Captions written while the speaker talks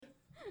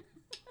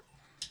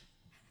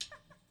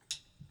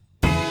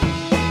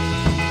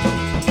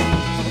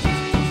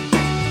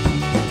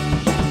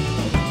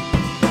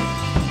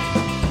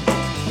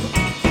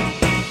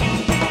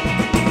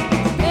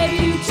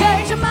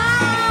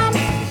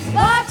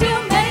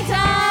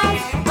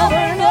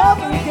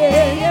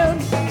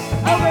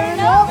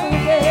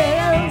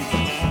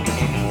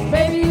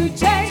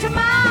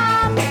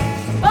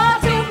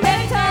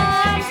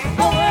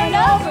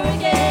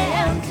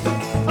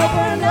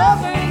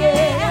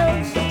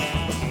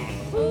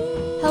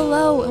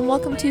Hello, and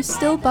welcome to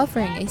Still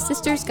Buffering, a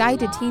sister's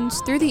guide to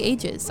teens through the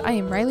ages. I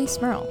am Riley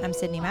Smurl. I'm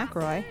Sydney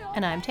McElroy.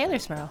 And I'm Taylor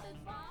Smurl.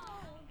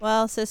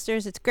 Well,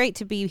 sisters, it's great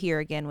to be here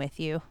again with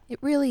you. It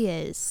really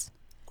is.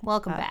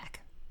 Welcome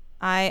back.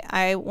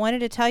 I wanted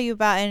to tell you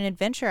about an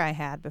adventure I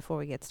had before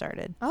we get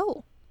started.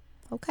 Oh,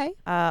 okay.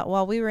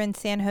 While we were in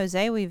San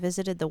Jose, we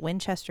visited the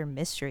Winchester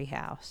Mystery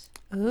House.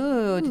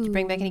 Ooh, did you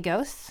bring back any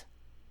ghosts?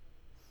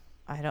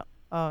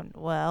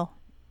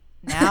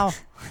 Now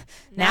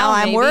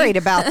I'm maybe. worried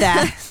about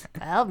that.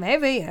 Well,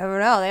 maybe. You never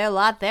know. There's a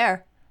lot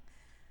there.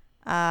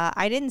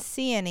 I didn't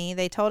see any.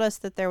 They told us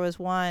that there was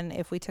one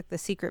if we took the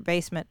secret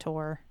basement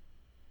tour.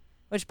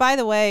 Which, by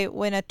the way,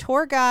 when a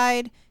tour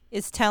guide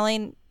is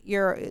telling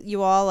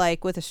you all,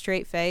 like, with a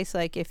straight face,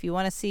 like, if you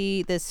want to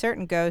see this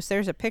certain ghost,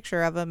 there's a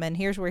picture of him, and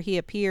here's where he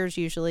appears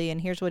usually,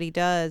 and here's what he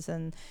does,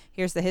 and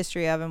here's the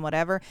history of him,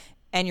 whatever,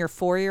 and your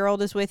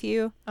 4-year-old is with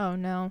you, Oh,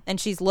 no. and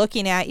she's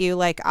looking at you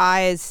like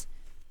eyes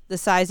the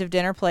size of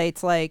dinner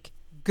plates, like,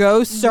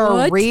 ghosts are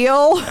What?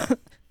 real?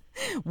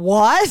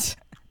 What?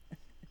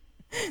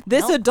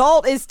 This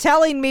adult is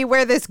telling me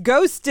where this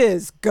ghost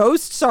is.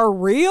 Ghosts are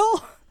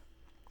real?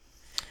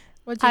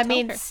 What'd you I tell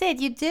mean, her?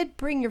 Sid, you did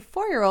bring your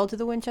 4-year-old to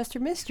the Winchester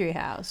Mystery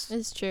House.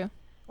 It's true.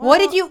 What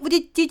did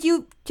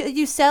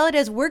you sell it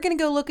as? We're gonna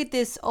go look at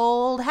this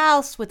old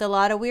house with a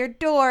lot of weird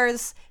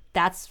doors.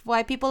 That's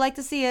why people like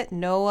to see it.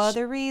 No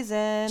other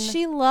reason.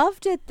 She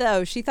loved it,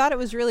 though. She thought it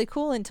was really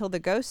cool until the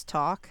ghost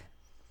talk.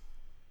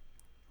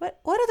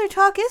 What other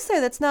talk is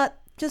there that's not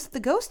just the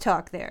ghost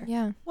talk there?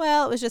 Yeah.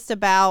 Well, it was just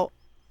about,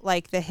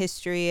 like, the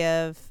history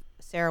of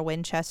Sarah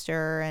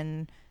Winchester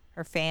and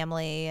her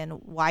family and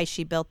why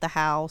she built the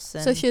house.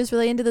 And So she was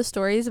really into the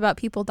stories about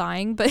people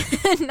dying, but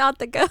not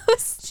the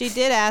ghosts. she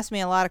did ask me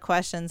a lot of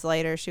questions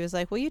later. She was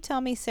like, will you tell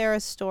me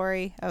Sarah's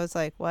story? I was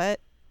like, what?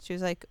 She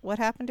was like, what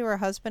happened to her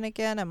husband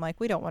again? I'm like,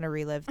 we don't want to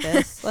relive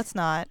this. Let's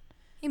not.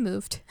 He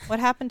moved. What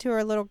happened to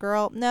her little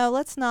girl? No,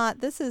 let's not.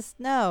 This is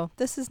not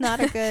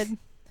a good...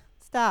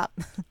 Stop.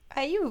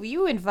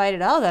 You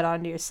invited all that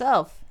onto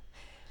yourself.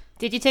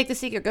 Did you take the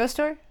secret ghost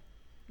tour?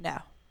 No.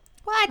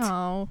 What?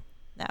 Oh.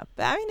 No,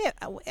 but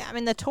I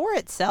mean, the tour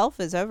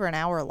itself is over an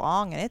hour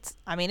long, and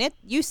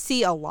you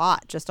see a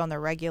lot just on the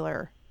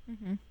regular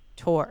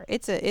tour.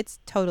 It's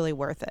totally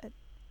worth it.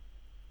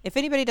 If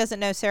anybody doesn't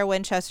know, Sarah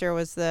Winchester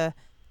was the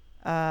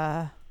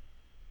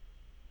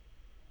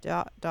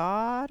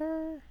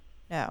daughter?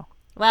 No,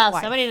 Wow,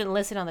 Wife. somebody didn't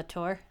listen on the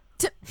tour.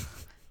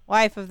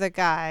 wife of the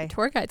guy.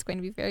 Tour guide's going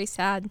to be very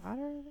sad.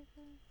 Daughter of the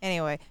guy?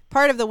 Anyway,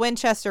 part of the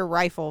Winchester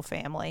rifle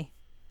family.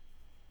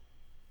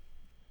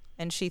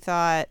 And she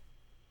thought,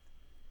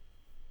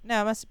 no,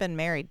 it must have been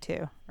married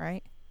too,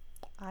 right?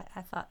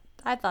 I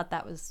thought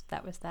that was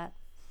that.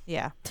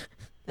 Yeah. No,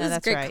 This is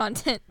that's great right.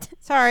 content.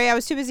 Sorry, I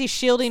was too busy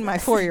shielding my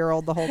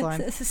 4-year-old the whole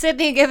time.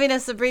 Sydney giving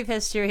us a brief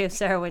history of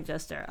Sarah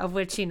Winchester, of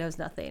which she knows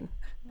nothing.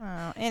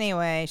 Oh,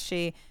 anyway,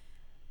 she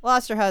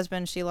lost her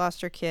husband, she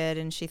lost her kid,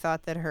 and she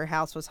thought that her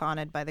house was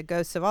haunted by the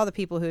ghosts of all the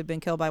people who had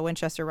been killed by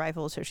Winchester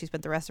rifles. So she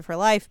spent the rest of her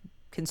life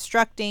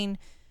constructing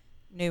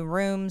new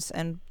rooms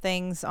and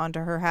things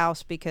onto her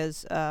house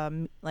because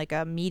like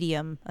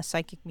a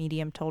psychic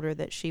medium told her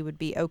that she would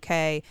be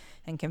okay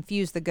and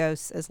confuse the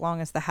ghosts as long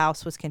as the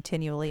house was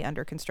continually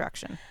under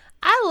construction.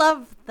 I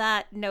love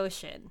that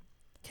notion.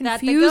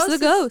 That Confuse the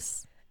is-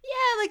 ghosts.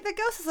 Yeah, like the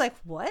ghost is like,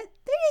 what?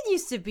 There didn't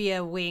used to be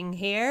a wing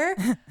here.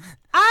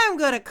 I'm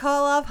going to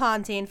call off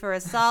haunting for a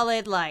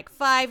solid,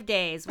 5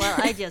 days while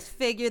I just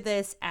figure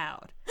this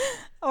out.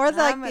 Or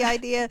like the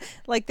idea,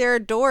 like there are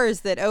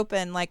doors that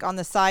open like on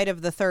the side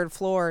of the 3rd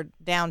floor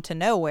down to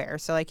nowhere.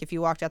 So like if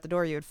you walked out the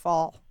door, you would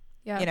fall,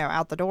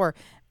 out the door.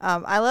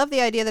 I love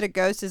the idea that a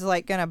ghost is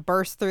like going to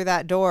burst through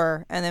that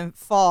door and then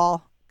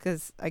fall.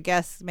 Because I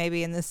guess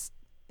maybe in this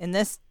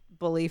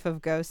belief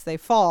of ghosts, they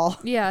fall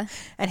Yeah.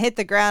 and hit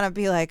the ground and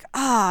be like,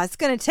 it's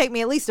going to take me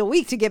at least a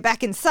week to get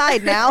back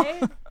inside now.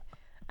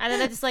 And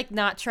then I just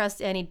not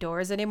trust any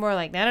doors anymore.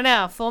 Like,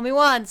 no, fool me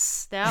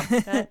once. No,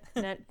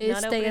 not Stay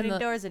opening in any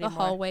doors the anymore.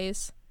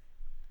 hallways.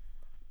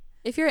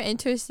 If you're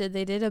interested,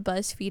 they did a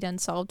BuzzFeed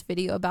Unsolved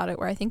video about it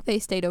where I think they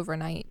stayed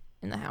overnight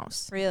in the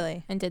house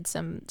Really? and did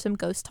some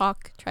ghost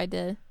talk, tried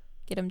to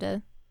get them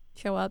to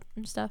show up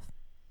and stuff.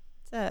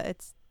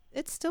 It's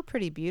still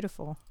pretty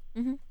beautiful.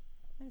 Mm-hmm.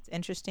 It's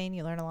interesting.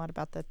 You learn a lot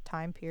about the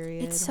time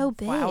period. It's so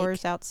big.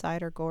 Flowers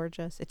outside are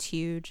gorgeous. It's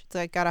huge. It's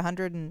like got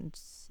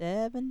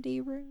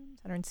 170 rooms,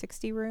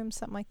 160 rooms,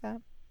 something like that.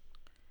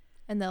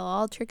 And they'll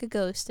all trick a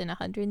ghost in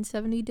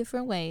 170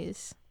 different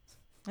ways.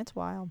 It's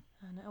wild.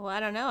 I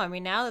don't know. I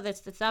mean, now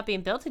that it's not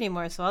being built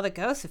anymore, so all the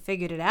ghosts have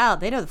figured it out.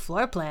 They know the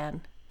floor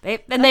plan. They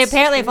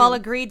apparently have all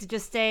agreed to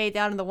just stay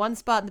down in the one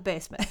spot in the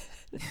basement.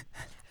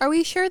 Are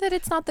we sure that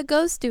it's not the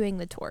ghost doing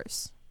the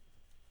tours?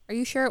 Are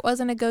you sure it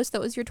wasn't a ghost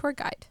that was your tour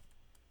guide?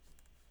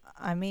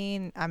 I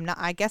mean,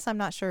 I guess I'm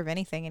not sure of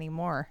anything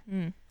anymore.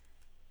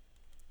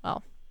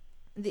 Well,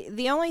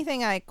 The only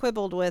thing I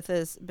quibbled with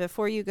is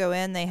before you go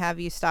in, they have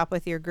you stop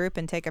with your group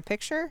and take a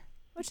picture,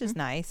 which is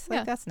nice. Like,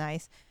 Yeah. that's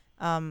nice.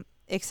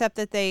 Except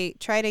that they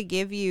try to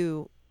give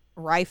you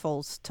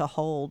rifles to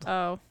hold.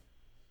 oh,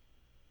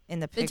 in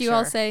the picture. Did you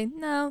all say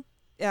no?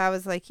 Yeah, I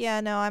was like, yeah,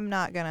 no, I'm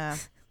not gonna.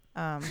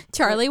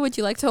 Charlie, would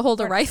you like to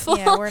hold a rifle?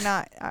 Yeah, we're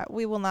not.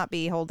 We will not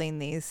be holding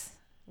these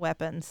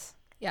weapons.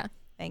 Yeah.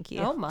 Thank you.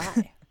 Oh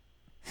my.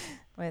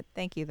 But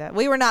thank you. That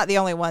we were not the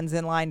only ones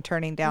in line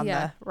turning down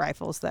Yeah. the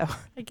rifles, though.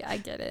 I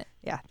get it.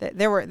 Yeah,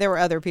 there were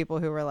other people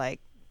who were like,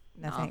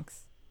 no, No.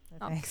 thanks,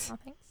 no, thanks. No,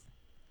 thanks.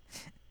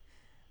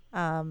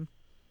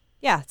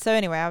 Yeah. So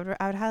anyway, I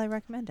would highly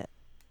recommend it.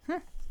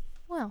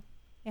 Well,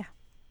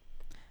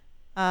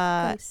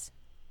 Uh, nice.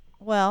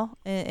 well,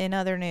 in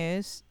other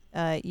news,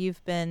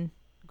 you've been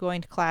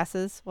going to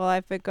classes while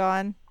I've been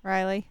gone,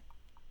 Riley,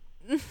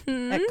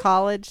 Mm-hmm. at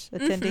college,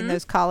 attending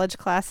those college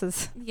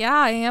classes. Yeah,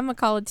 I am a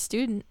college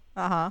student.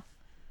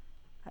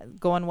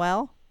 Going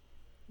well.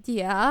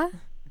 Yeah.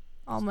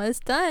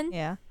 Almost done.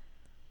 Yeah.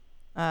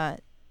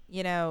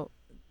 You know,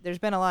 there's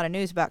been a lot of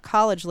news about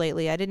college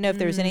lately. I didn't know if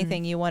there was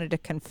anything you wanted to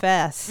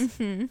confess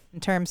Mm-hmm. in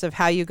terms of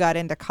how you got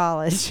into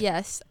college.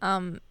 Yes.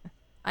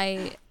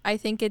 I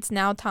think it's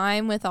now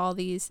time with all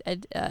these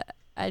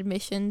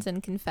admissions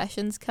and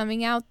confessions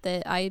coming out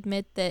that I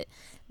admit that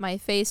my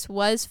face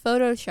was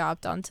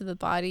photoshopped onto the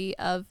body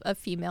of a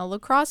female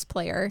lacrosse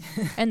player,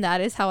 and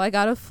that is how I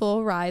got a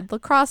full ride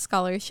lacrosse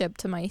scholarship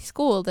to my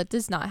school that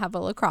does not have a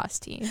lacrosse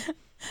team.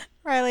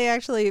 Riley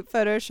actually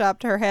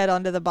photoshopped her head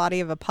onto the body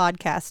of a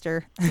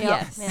podcaster.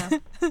 Yes.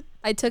 Yeah.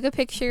 I took a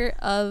picture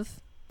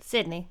of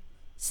Sydney.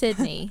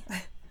 Sydney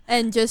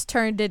and just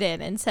turned it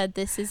in and said,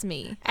 "This is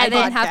me." I And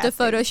didn't have to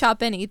podcasting.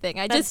 Photoshop anything.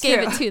 I That's just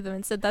gave true. it to them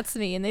and said, "That's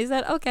me." And they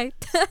said, "Okay."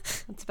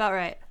 That's about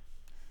right.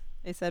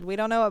 They said, we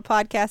don't know what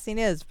podcasting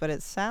is, but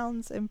it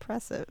sounds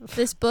impressive.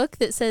 This book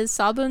that says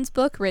Sawbones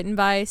book, written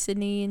by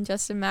Sydney and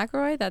Justin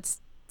McElroy,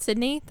 that's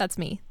Sydney, that's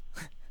me.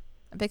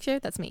 A picture,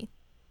 that's me.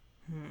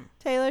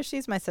 Taylor,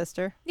 she's my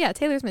sister. Yeah,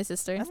 Taylor's my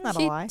sister. That's not a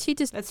she, lie. She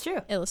just That's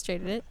true.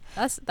 illustrated it.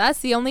 That's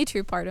the only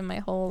true part of my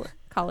whole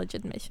college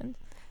admission.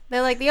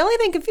 They're like, the only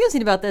thing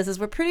confusing about this is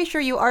we're pretty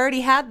sure you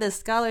already had this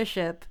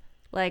scholarship,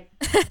 like,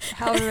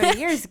 however many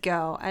years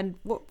ago, and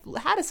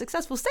had a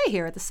successful stay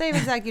here at the same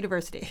exact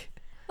university.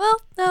 Well,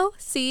 no,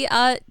 see,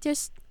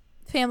 just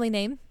family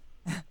name,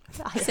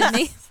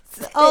 Sydney.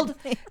 Old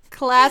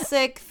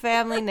classic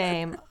family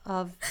name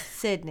of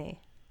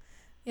Sydney.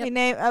 Yep. We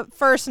named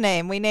first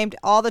name. We named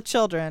all the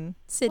children.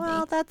 Sydney.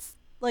 Well, that's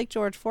like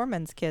George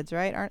Foreman's kids,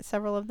 right? Aren't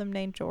several of them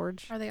named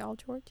George? Are they all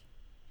George?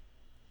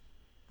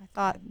 I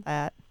thought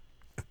that.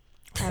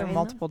 There are mean,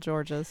 multiple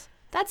Georges.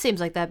 That seems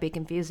like that'd be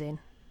confusing.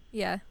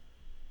 Yeah.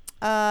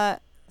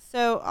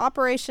 So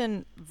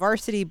Operation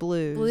Varsity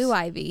Blues. Blue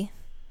Ivy.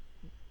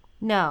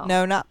 No.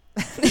 No, not.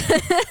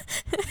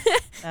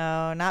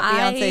 No, not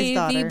Beyonce's Ivy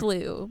daughter.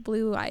 Blue.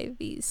 Blue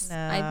Ivies. No.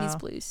 Ivy's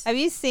Blues. Have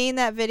you seen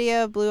that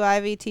video of Blue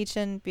Ivy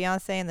teaching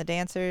Beyonce and the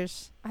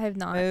dancers I have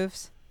not.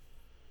 moves?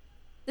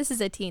 This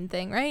is a teen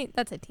thing, right?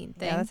 That's a teen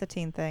thing. Yeah, that's a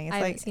teen thing. It's I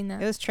like haven't seen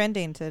that. it was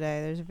trending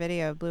today. There's a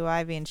video of Blue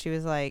Ivy, and she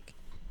was like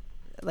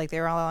they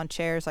were all on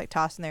chairs, like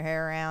tossing their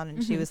hair around,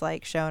 and she Mhm. was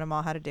like showing them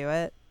all how to do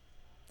it,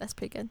 That's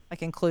pretty good.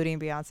 like including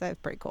Beyonce.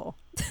 It's pretty cool.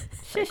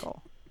 Pretty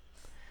cool.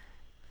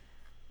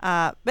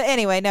 But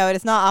anyway, no, it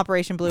is not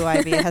Operation Blue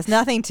Ivy. It has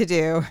nothing to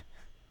do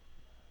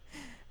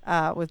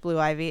with Blue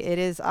Ivy. It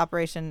is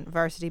Operation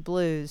Varsity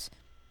Blues,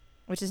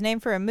 which is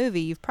named for a movie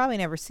you've probably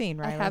never seen,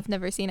 right? I have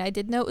never seen. I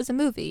did know it was a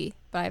movie,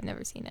 but I've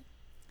never seen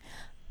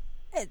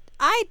it.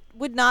 I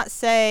would not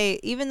say,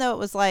 even though it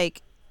was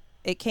like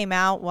it came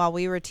out while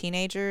we were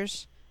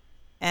teenagers,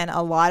 and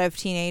a lot of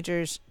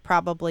teenagers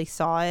probably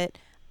saw it,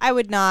 I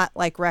would not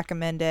like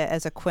recommend it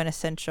as a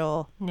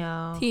quintessential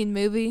No. Teen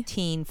movie.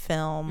 teen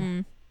film.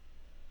 Mm.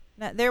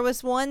 Now, there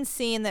was one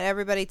scene that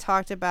everybody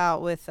talked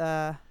about with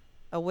a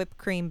whipped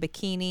cream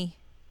bikini.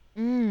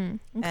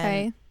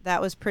 Okay. And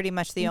that was pretty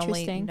much the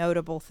only Interesting.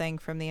 notable thing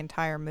from the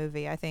entire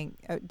movie, I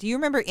think. Do you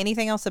remember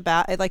anything else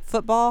about it, like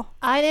football?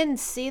 I didn't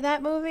see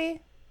that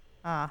movie.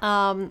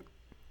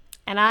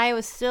 And I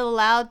was still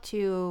allowed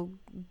to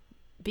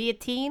be a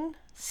teen,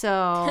 so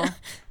I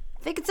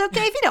think it's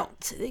okay if you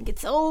don't. I think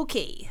it's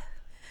okay.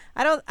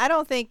 I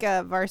don't think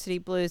Varsity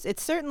Blues.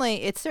 It's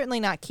certainly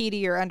not key to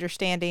your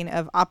understanding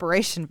of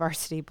Operation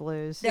Varsity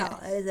Blues. No,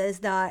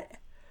 it's not.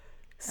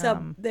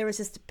 There was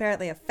just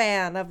apparently a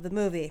fan of the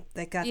movie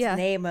that got Yeah. to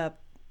name a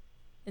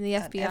In the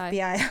FBI.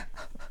 FBI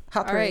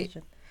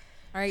operation.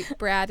 All right,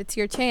 Brad, it's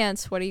your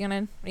chance. What are you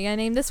gonna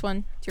name this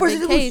one? It's your Varsity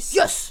big Blues, case.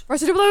 yes!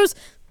 Varsity Blues.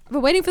 I've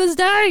been waiting for this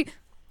day.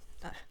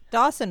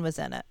 Dawson was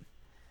in it,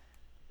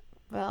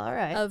 Well, all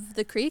right. Of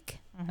the Creek.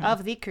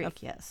 Of the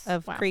Creek, yes.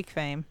 of Wow. Creek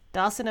fame.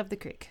 Dawson of the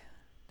Creek.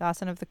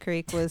 Dawson of the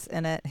Creek was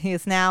in it. He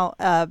is now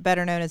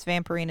better known as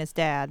Vampirina's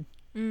dad,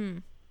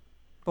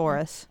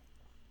 Boris,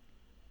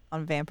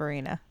 on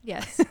Vampirina.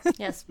 Yes.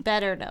 Yes,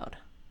 better known.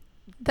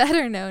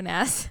 Better known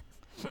as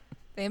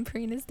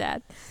Vampirina's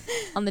dad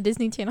on the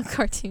Disney Channel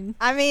cartoon.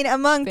 I mean,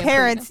 among Vampirina.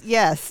 parents,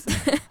 yes.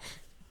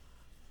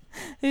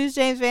 Who's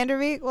James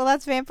Vanderbeek? Well,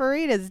 that's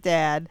Vampirina's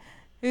dad.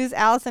 Who's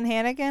Allison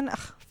Hannigan? Ugh,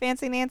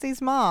 Fancy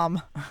Nancy's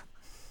mom.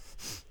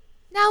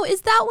 Now,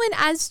 is that one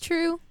as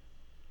true?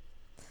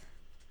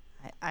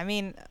 I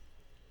mean,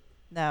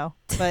 no,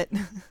 but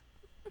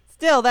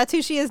Still, that's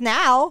who she is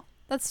now.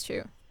 That's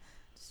true.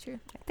 It's true.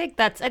 I think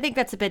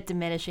that's a bit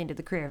diminishing to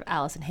the career of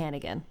Allison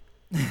Hannigan.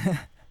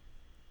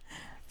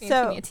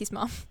 So- Nancy's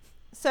mom.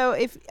 So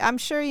if I'm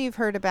sure you've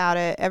heard about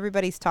it,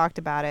 everybody's talked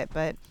about it,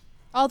 but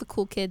All the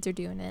cool kids are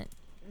doing it.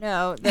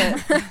 no.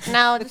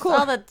 Now, just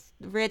all the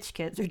rich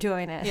kids are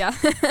doing it. Yeah.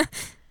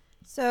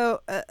 So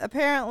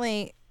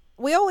apparently,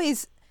 we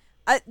always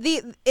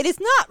it is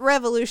not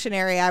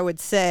revolutionary. I would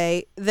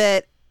say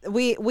that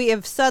we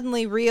have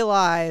suddenly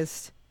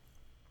realized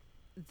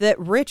that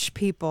rich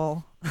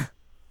people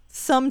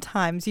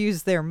sometimes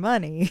use their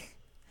money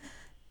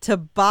to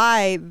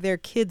buy their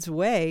kids'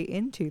 way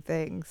into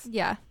things.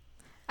 Yeah.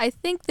 I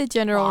think the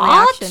general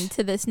What? reaction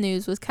to this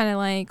news was kind of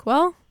like,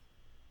 well,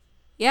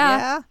 yeah.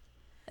 Yeah.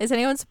 Is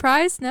anyone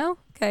surprised? No?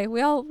 Okay,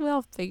 we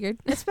all figured.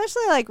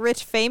 Especially like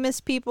rich famous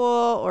people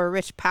or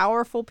rich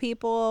powerful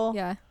people.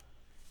 Yeah.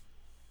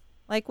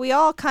 Like we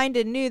all kind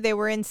of knew they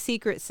were in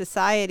secret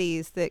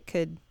societies that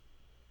could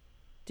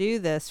do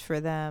this for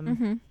them,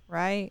 Mhm.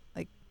 right?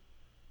 Like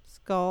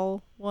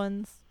skull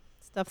ones,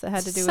 stuff that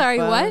had to do Sorry,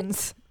 with what?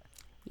 bones.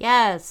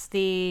 Yes,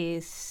 the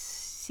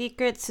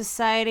Secret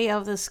Society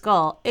of the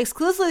Skull,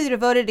 exclusively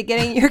devoted to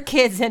getting your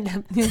kids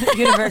into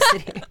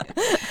university.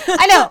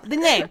 I know the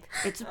name;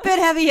 it's a bit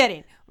heavy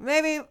hitting.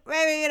 Maybe you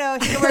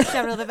should workshop it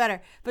a little bit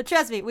better. But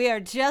trust me, we are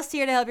just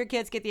here to help your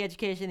kids get the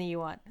education that you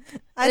want.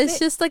 It's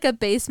just like a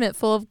basement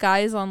full of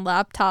guys on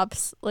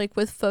laptops, like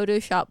with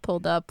Photoshop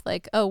pulled up.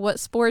 Like, oh, what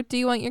sport do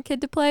you want your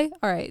kid to play?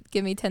 All right,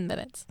 give me 10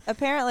 minutes.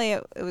 Apparently,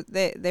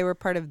 they were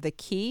part of the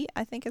Key,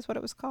 I think is what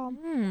it was called.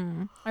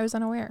 I was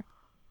unaware.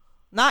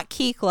 Not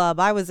Key Club.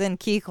 I was in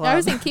Key Club. I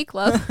was in Key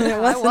Club. It I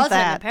wasn't wasn't.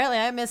 that. Apparently,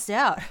 I missed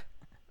out.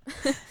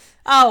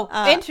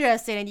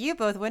 Interesting. And you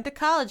both went to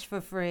college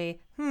for free.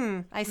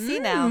 I see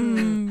now.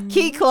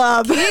 Key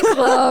Club.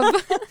 Club.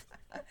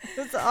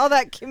 It's all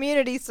that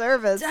community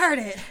service. Darn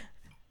it.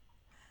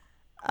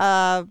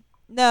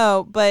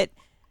 No, but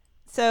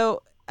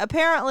so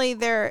apparently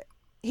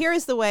here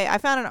is the way. I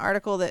found an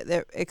article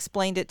that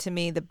explained it to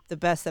me the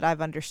best that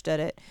I've understood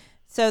it.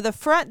 So the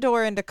front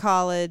door into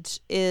college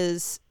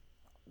is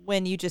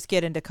when you just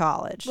get into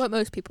college What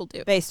most people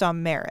do. based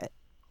on merit.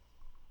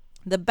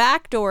 The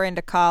back door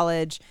into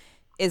college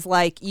is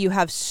like you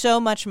have so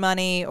much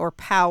money or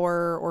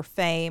power or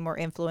fame or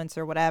influence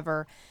or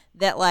whatever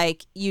that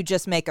like you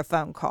just make a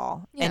phone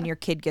call and Yeah. your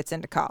kid gets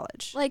into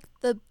college. Like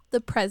the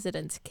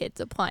president's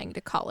kids applying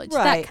to college.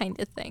 Right. That kind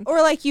of thing.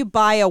 Or like you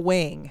buy a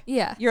wing.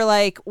 Yeah. You're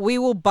like, we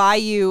will buy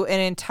you an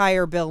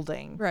entire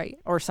building Right.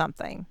 or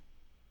something.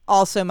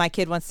 Also, my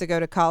kid wants to go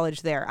to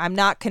college there. I'm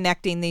not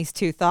connecting these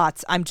two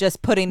thoughts. I'm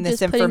just putting this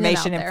Just putting them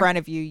information out in there. front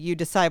of you. You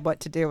decide what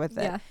to do with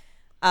it.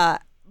 Yeah.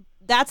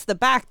 That's the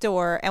back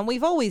door, and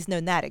we've always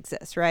known that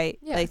exists, right?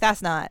 Yeah. Like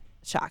that's not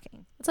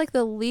shocking, It's like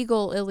the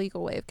illegal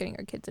way of getting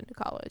our kids into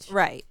college.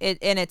 right? And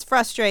it's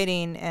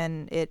frustrating,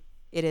 and it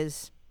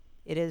is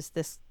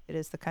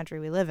the country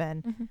we live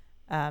in.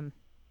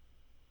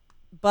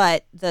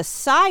 But the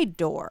side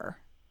door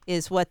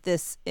is what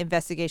this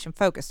investigation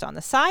focused on.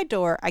 The side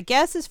door, I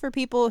guess, is for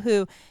people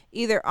who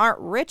either aren't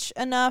rich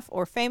enough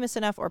or famous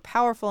enough or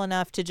powerful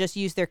enough to just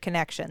use their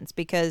connections,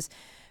 because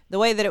the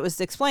way that it was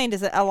explained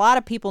is that a lot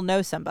of people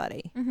know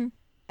somebody.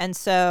 And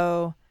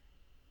so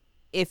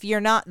if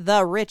you're not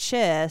the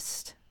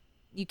richest,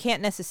 you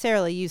can't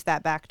necessarily use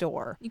that back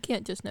door. You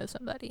can't just know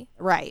somebody.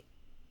 Right.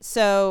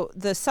 So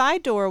the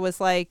side door was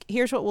like,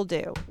 here's what we'll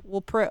do.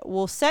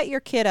 We'll set your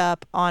kid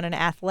up on an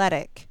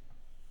athletic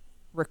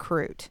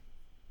recruit,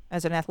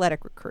 as an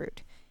athletic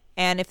recruit.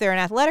 And if they're an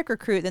athletic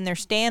recruit, then their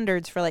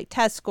standards for like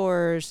test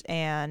scores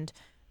and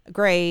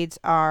grades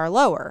are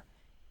lower.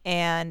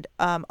 And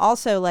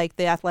also, like,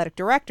 the athletic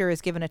director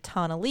is given a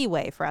ton of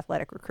leeway for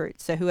athletic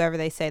recruits. So whoever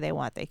they say they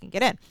want, they can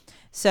get in.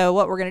 So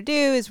what we're going to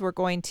do is we're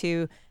going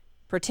to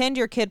pretend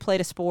your kid played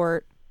a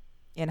sport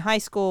in high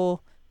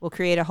school. We'll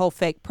create a whole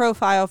fake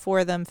profile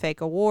for them,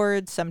 fake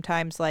awards,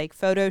 sometimes like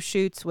photo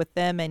shoots with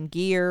them and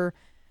gear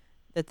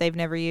that they've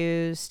never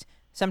used.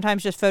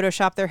 Sometimes just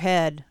Photoshop their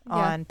head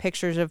on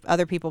pictures of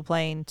other people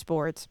playing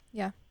sports.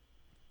 Yeah.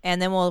 And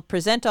then we'll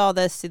present all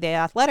this to the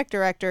athletic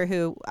director,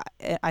 who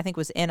I think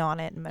was in on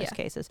it in most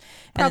cases.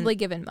 And Probably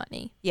given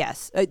money.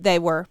 yes, they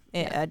were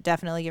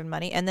definitely given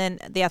money. And then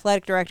the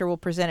athletic director will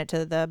present it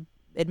to the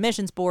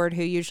admissions board,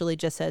 who usually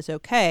just says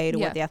okay to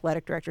what the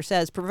athletic director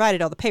says,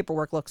 provided all the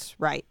paperwork looks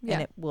right. Yeah.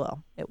 And it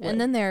will. It would. And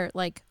then they're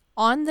like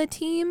on the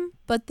team,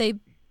 but they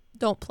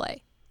don't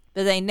play.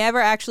 But they never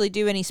actually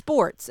do any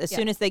sports. As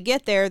soon as they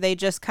get there, they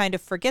just kind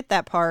of forget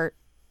that part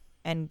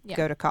and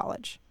go to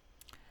college.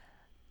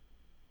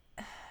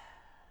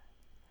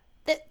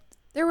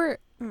 There were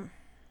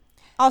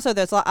Also,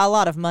 there's a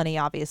lot of money,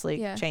 obviously,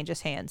 Yeah.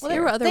 changes hands. well, there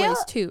here. were other They ways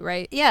all- too,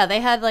 right? Yeah,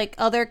 they had like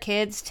other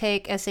kids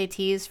take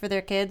SATs for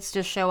their kids,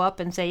 just show up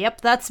and say,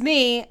 "Yep, that's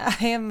me. I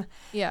am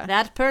Yeah.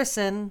 that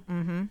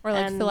person." Or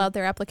like And- fill out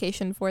their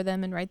application for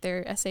them and write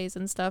their essays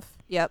and stuff.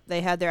 Yep, they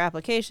had their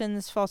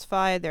applications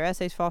falsified, their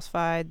essays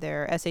falsified,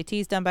 their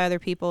SATs done by other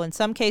people. In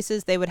some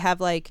cases, they would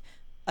have like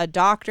a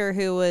doctor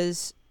who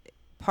was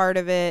part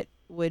of it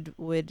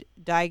would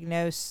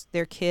diagnose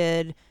their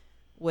kid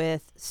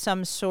with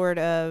some sort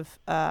of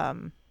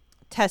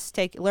test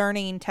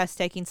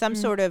taking, some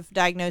sort of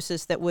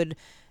diagnosis that would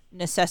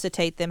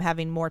necessitate them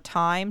having more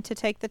time to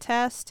take the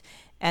test.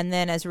 And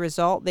then as a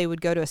result, they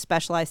would go to a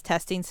specialized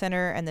testing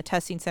center, and the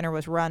testing center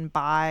was run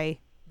by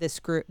this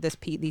group,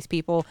 these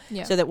people,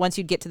 so that once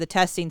you'd get to the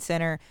testing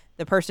center,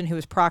 the person who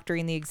was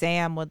proctoring the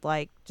exam would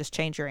like just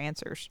change your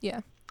answers.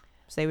 Yeah.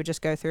 So they would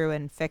just go through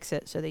and fix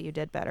it so that you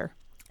did better.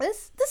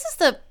 This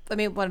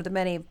is one of the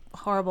many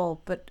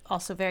horrible but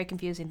also very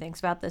confusing things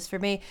about this for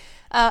me.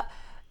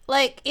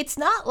 Like, it's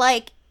not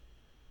like,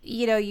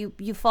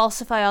 you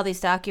falsify all these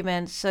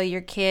documents so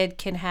your kid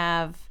can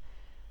have,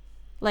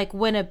 like,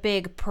 win a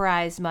big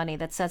prize money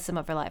that sets them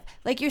up for life.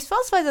 Like, you're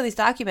falsifying all these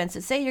documents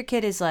that say your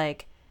kid is,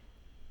 like,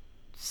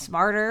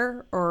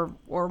 smarter or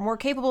more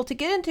capable to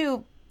get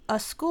into a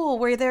school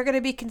where they're going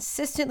to be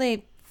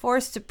consistently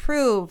forced to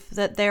prove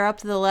that they're up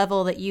to the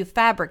level that you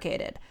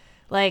fabricated.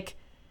 Like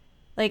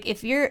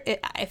if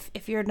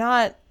you're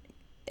not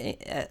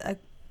a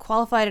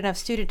qualified enough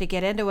student to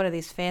get into one of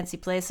these fancy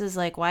places,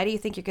 like, why do you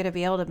think you're going to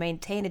be able to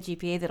maintain a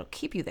GPA that'll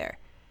keep you there?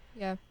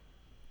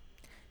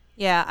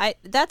 Yeah,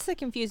 that's the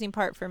confusing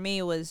part for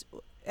me was,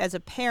 as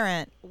a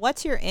parent,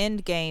 what's your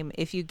end game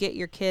if you get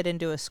your kid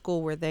into a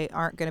school where they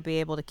aren't going to be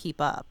able to keep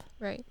up?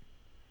 Right.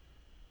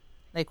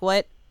 Like,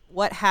 what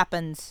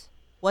happens?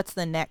 What's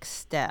the next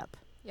step?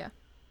 Yeah.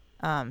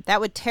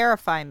 That would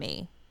terrify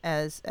me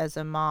as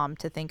a mom,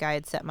 to think I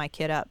had set my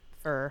kid up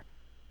for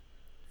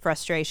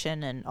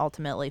frustration and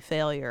ultimately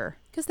failure.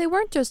 Because they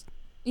weren't just,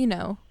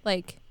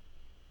 like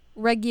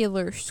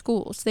regular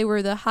schools. They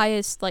were the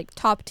highest, like,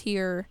 top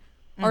tier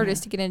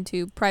artists to get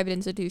into private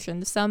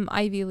institutions, some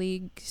Ivy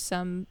League,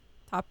 some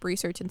top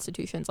research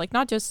institutions, like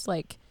not just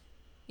like,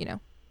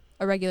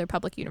 a regular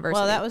public university.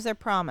 Well, that was their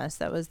promise.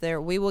 That was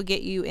we will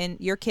get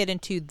your kid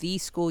into the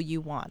school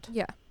you want.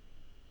 Yeah.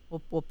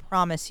 We'll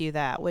promise you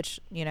that, which,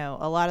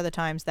 a lot of the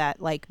times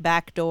that, like,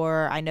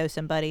 backdoor, I know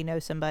somebody,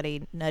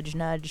 nudge,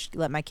 nudge,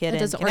 let my kid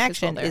in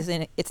connection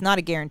it's not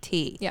a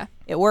guarantee. Yeah.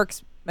 It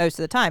works most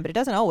of the time, but it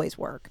doesn't always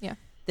work. Yeah.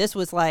 This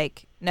was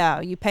like, no,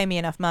 you pay me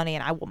enough money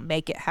and I will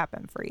make it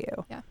happen for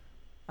you. Yeah.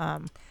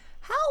 How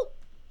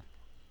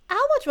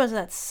much was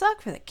that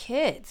suck for the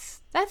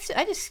kids? Right?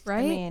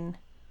 I mean,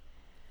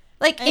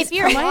 like, And if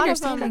you're a lot of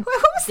them What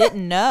was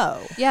didn't know.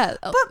 Yeah.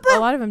 A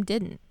lot of them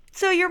didn't.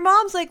 So your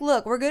mom's like,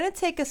 look, we're going to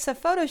take a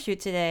photo shoot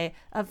today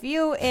of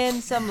you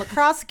in some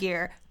lacrosse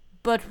gear.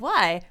 But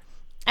why?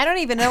 I don't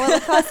even know what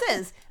lacrosse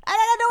is.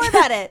 Don't worry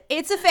about it.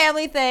 It's a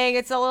family thing.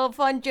 It's a little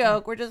fun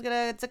joke. We're just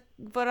going to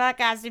put on a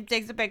costume,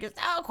 take some pictures.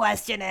 Don't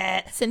question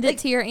it. Send it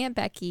to your Aunt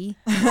Becky.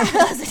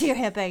 Send it to your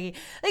Aunt Becky.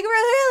 Like,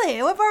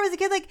 really? What part was the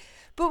kid like,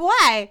 but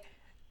why?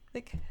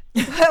 Like,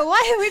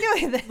 why are we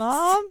doing this?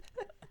 Mom?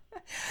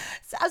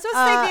 So I was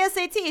supposed to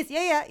take the SATs.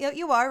 Yeah,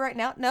 you are right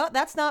now. No,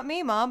 that's not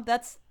me, Mom.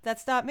 That's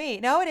not me.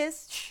 No, it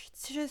is.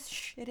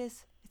 Shh, it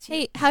is. It's you.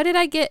 Hey, how did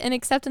I get an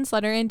acceptance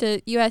letter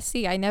into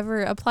USC? I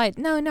never applied.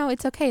 No,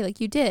 it's okay. Like,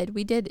 you did.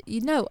 We did.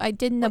 I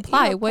didn't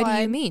apply. What do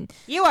you mean?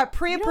 You are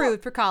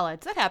pre-approved for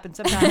college. That happens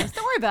sometimes.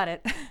 Don't worry about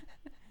it.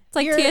 It's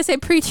like TSA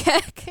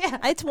pre-check. Yeah.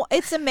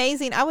 It's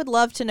amazing. I would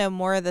love to know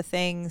more of the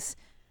things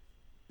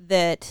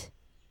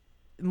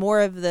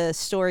more of the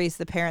stories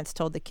the parents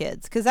told the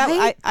kids, because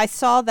I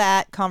saw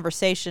that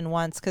conversation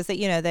once, because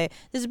this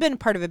has been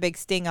part of a big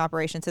sting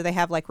operation, so they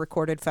have like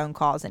recorded phone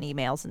calls and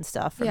emails and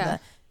stuff from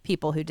the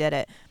people who did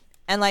it,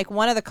 and like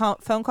one of the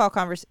phone call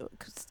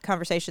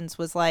conversations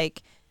was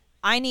like,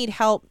 I need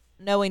help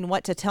knowing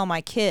what to tell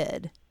my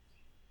kid,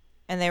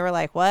 and they were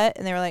like, what?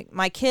 And they were like,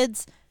 my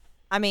kids,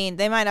 I mean,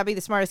 they might not be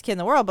the smartest kid in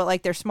the world, but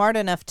like they're smart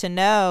enough to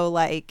know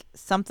like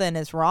something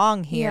is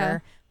wrong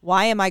here.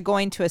 Why am I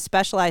going to a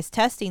specialized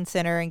testing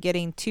center and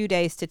getting 2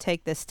 days to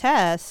take this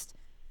test?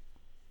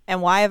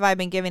 And why have I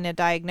been given a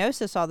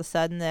diagnosis all of a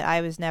sudden that I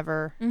was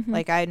never,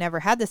 like, I never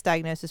had this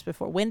diagnosis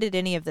before? When did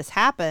any of this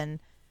happen?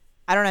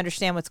 I don't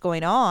understand what's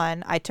going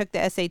on. I took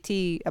the SAT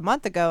a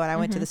month ago and I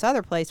went to this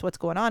other place. What's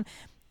going on?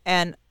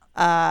 And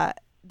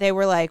they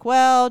were like,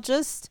 well,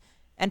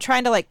 and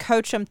trying to like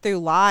coach them through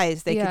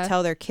lies they could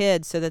tell their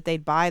kids so that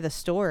they'd buy the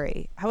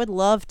story. I would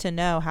love to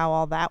know how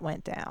all that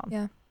went down.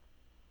 Yeah.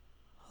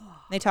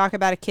 They talk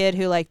about a kid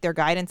who, like, their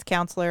guidance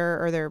counselor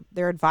or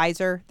their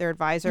advisor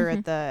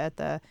at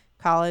the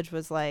college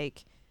was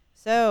like,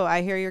 so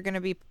I hear you're going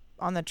to be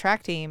on the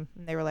track team.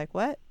 And they were like,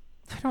 what?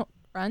 I don't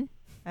run.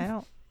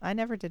 I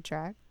never did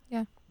track.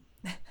 Yeah.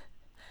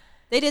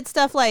 They did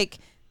stuff like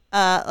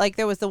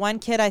there was the one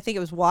kid, I think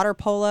it was water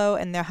polo,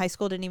 and their high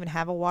school didn't even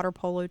have a water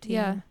polo team.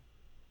 Yeah.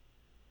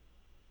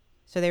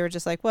 So they were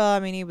just like, well,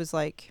 I mean, he was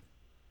like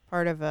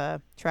part of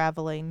a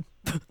traveling.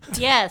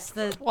 Yes,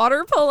 the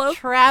Water polo.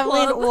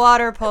 traveling club.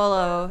 water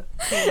polo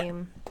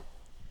team.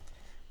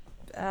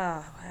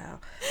 Oh,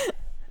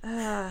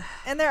 wow.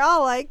 And they're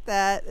all like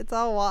that. It's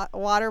all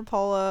water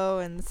polo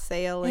and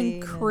sailing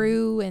And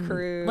crew and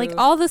crew. like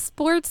all the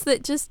sports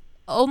that just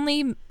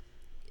only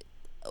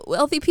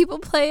wealthy people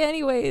play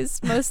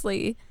anyways,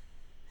 mostly.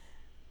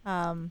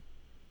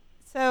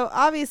 So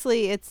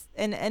obviously it's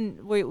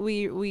and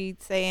we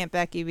say Aunt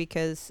Becky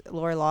because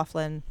Lori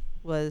Loughlin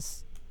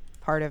was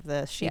part of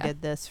this. She Yeah.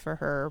 did this for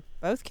her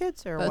both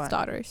kids or Both what?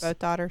 daughters. Both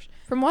daughters.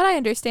 From what I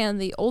understand,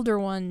 the older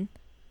one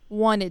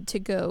wanted to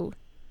go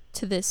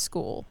to this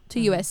school, to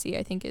Mhm. USC,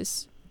 I think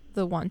is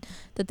the one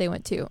that they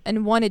went to,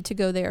 and wanted to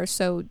go there.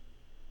 So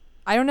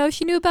I don't know if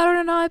she knew about it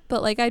or not,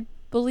 but like I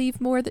believe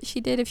more that she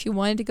did if she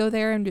wanted to go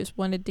there and just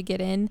wanted to get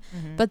in.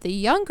 Mhm. But the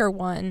younger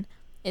one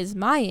is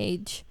my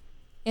age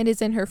and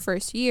is in her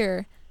first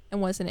year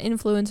and was an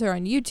influencer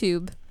on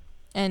YouTube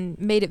and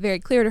made it very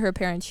clear to her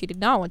parents she did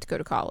not want to go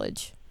to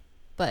college.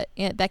 But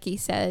Aunt Becky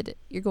said,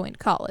 "You're going to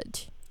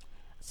college."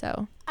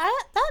 So,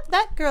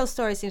 That girl's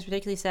story seems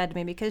particularly sad to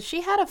me because she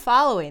had a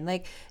following.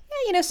 Like,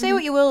 yeah, you know, say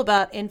what you will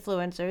about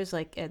influencers,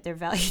 like their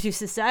value to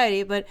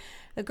society, but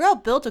the girl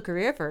built a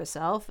career for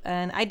herself.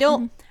 And I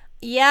don't,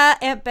 yeah,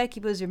 Aunt Becky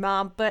was your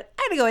mom, but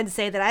I'm going to go ahead and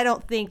say that I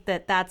don't think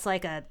that that's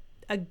like a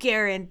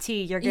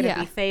guarantee you're going to Yeah.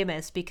 be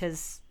famous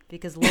because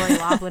Lori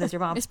Loughlin is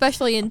your mom.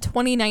 especially in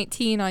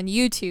 2019 on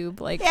YouTube,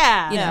 like,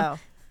 Yeah. you know,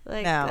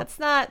 Like No. that's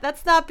not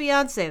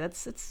Beyonce.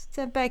 It's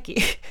Aunt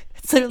Becky.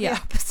 It's literally Yeah.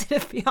 the opposite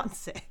of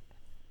Beyonce.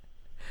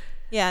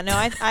 Yeah, no,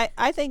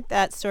 I think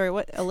that story.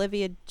 What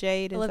Olivia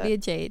Jade? Is Olivia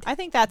that? Jade. I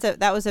think that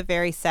was a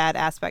very sad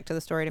aspect of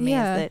the story to me.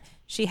 Yeah. Is that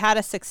she had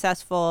a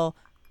successful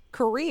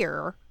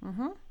career,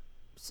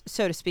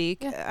 so to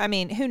speak. Yeah. I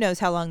mean, who knows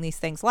how long these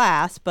things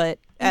last? But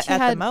And at she the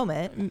had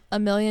moment, a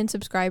million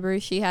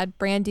subscribers. She had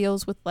brand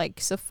deals with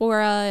like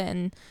Sephora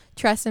and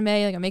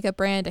Tresemme, like a makeup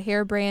brand, a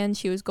hair brand.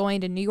 She was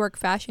going to New York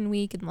Fashion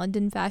Week and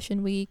London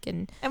Fashion Week,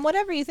 and and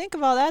whatever you think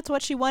of all that's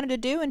what she wanted to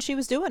do, and she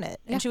was doing it,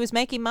 Yeah. and she was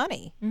making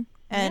money, Mm.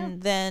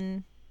 and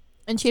then.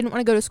 she didn't want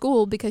to go to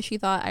school because she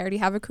thought, I already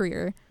have a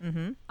career.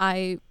 Mm-hmm.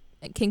 I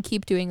can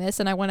keep doing this,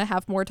 and I want to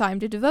have more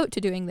time to devote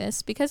to doing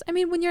this. Because I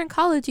mean, when you're in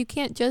college, you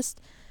can't just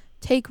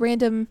take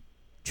random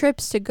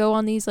trips to go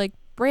on these like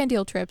brand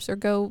deal trips or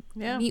go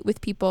Yeah. meet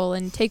with people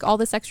and take all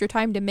this extra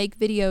time to make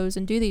videos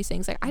and do these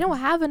things. Like, I don't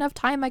have enough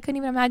time. I couldn't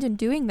even imagine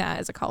doing that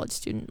as a college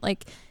student.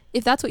 Like,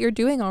 if that's what you're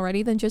doing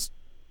already, then just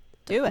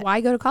Do it. why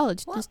go to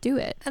college? Well, Just do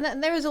it. And then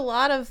there was a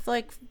lot of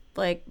like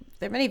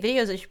there are many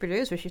videos that she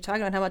produced where she talked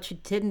about how much she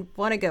didn't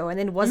want to go and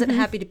then wasn't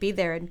happy to be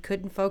there and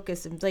couldn't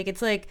focus, and like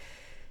it's like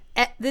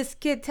this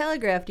kid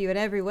telegraphed you in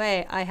every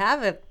way. I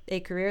have a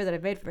career that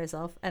I've made for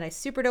myself and I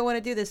super don't want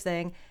to do this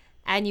thing,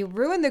 and you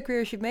ruined the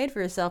career she made for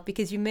herself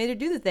because you made her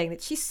do the thing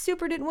that she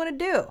super didn't want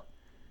to do.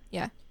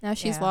 Yeah. Now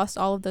she's Yeah. lost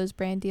all of those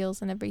brand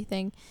deals and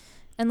everything.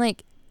 And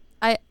like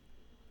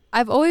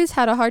I've always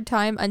had a hard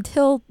time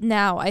until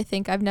now. I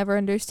think I've never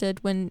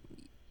understood when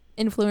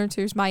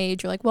influencers my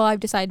age are like, well, I've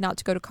decided not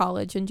to go to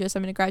college and just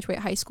I'm going to graduate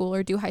high school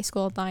or do high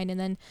school online and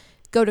then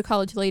go to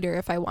college later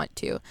if I want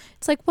to.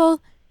 It's like,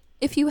 well,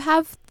 if you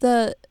have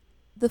the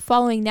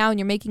following now and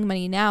you're making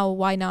money now,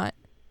 why not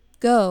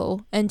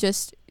go and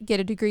just get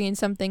a degree in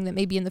something that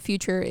maybe in the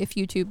future, if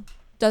YouTube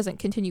doesn't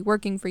continue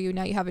working for you,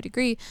 now you have a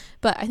degree.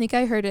 But I think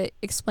I heard it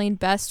explained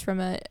best from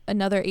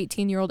another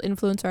 18-year-old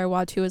influencer I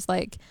watch who was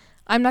like,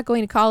 I'm not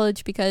going to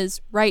college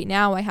because right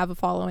now I have a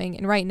following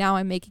and right now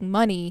I'm making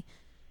money.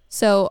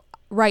 So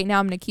right now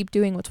I'm going to keep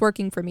doing what's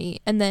working for me.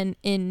 And then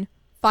in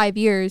 5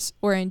 years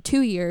or in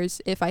 2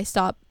 years, if I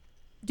stop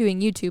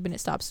doing YouTube and it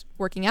stops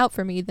working out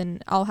for me,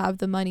 then I'll have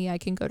the money, I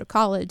can go to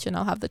college and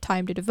I'll have the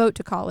time to devote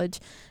to college.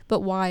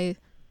 But why,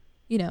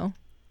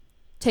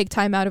 take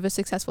time out of a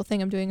successful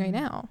thing I'm doing right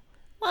now?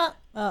 Well,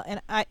 Well,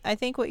 and I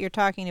think what you're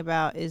talking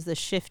about is the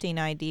shifting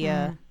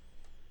idea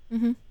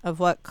Mm-hmm. of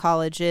what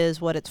college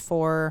is, what it's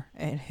for,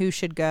 and who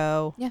should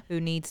go, Yeah. who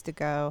needs to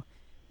go.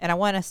 And I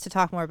want us to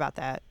talk more about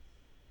that.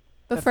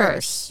 But But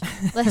first,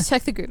 let's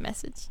check the group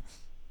message.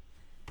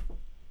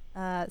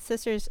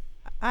 Sisters,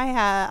 I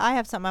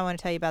have something I want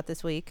to tell you about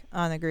this week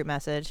on the group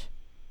message.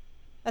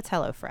 That's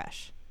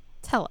HelloFresh.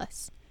 Tell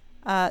us.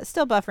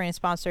 Still Buffering is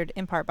sponsored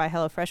in part by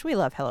HelloFresh. We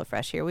love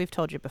HelloFresh here. We've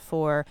told you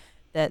before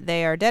that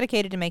they are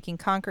dedicated to making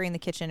conquering the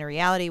kitchen a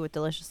reality with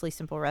deliciously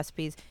simple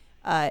recipes.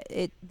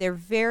 They're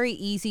very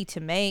easy to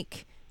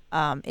make.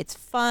 It's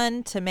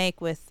fun to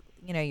make with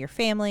your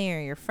family or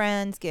your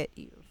friends. Get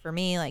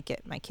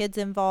my kids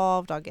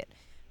involved. I'll get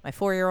my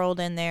 4-year-old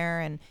in there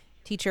and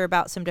teach her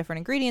about some different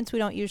ingredients we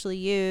don't usually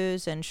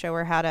use and show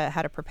her how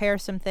to prepare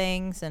some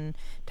things and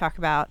talk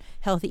about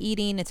healthy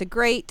eating. It's a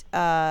great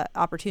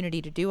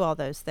opportunity to do all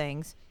those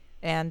things.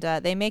 And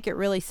they make it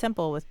really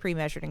simple with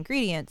pre-measured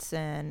ingredients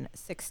and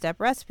 6-step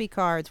recipe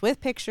cards with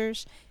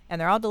pictures. And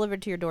they're all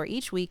delivered to your door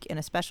each week in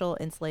a special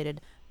insulated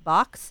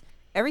box.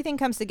 Everything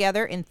comes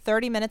together in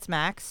 30 minutes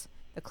max.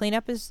 The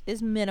cleanup is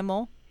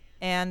minimal.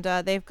 And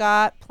they've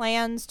got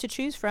plans to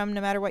choose from no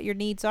matter what your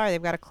needs are.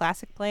 They've got a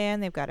classic plan.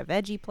 They've got a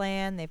veggie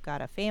plan. They've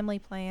got a family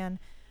plan.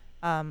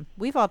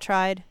 We've all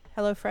tried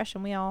HelloFresh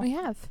and we all We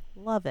have.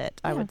 love it,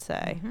 I Yeah. would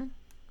say.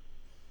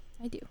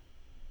 I do.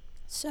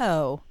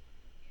 So,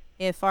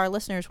 if our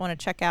listeners want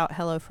to check out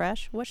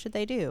HelloFresh, what should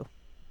they do?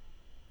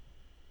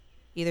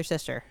 Either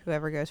sister,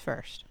 whoever goes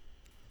first.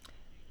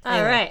 all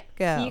Taylor, right.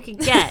 go. So you can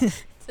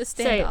get The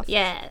So, standoff.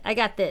 yeah, I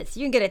got this.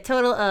 You can get a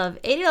total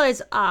of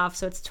 $80 off,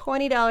 so it's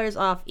 $20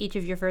 off each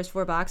of your first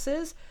 4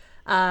 boxes.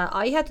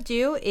 All you have to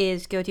do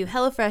is go to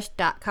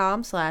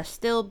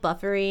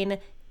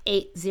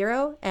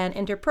hellofresh.com/stillbuffering80 and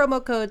enter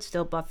promo code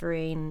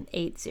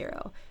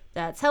stillbuffering80.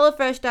 That's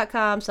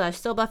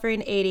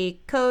hellofresh.com/stillbuffering80,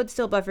 code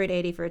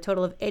stillbuffering80 for a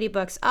total of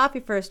 $80 off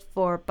your first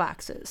 4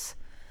 boxes.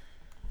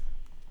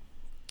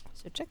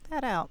 So check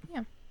that out.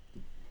 Yeah.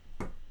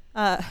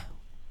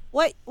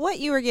 What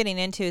you were getting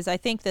into is, I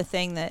think, the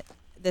thing that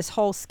this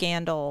whole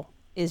scandal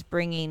is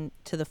bringing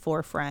to the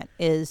forefront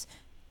is,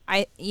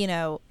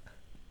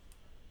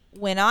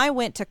 when I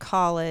went to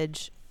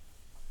college,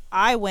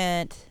 I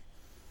went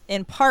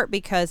in part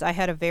because I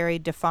had a very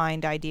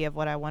defined idea of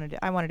what I wanted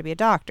to. I wanted to be a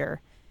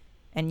doctor,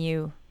 and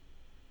you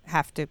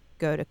have to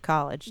go to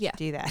college to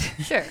do that.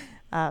 Sure.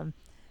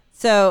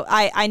 So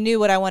I knew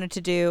what I wanted to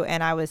do,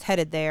 and I was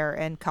headed there,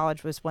 and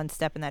college was one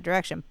step in that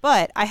direction.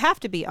 But I have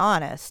to be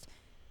honest,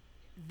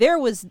 there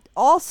was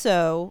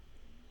also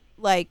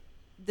like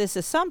this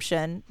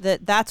assumption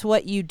that that's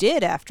what you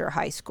did after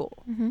high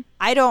school. Mm-hmm.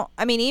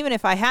 Even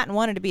if I hadn't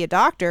wanted to be a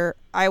doctor,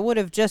 I would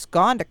have just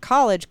gone to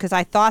college because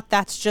I thought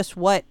that's just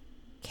what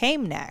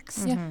came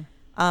next. Yeah.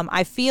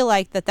 I feel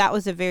like that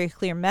was a very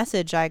clear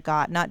message I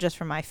got, not just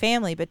from my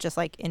family, but just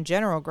like in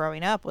general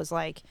growing up, was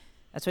like,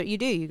 that's what you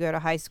do. You go to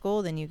high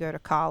school, then you go to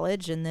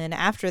college, and then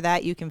after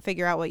that, you can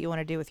figure out what you want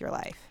to do with your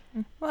life.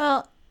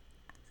 Well,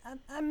 I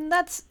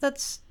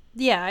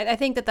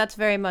think that's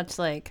very much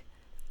like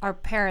our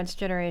parents'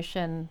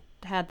 generation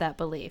had that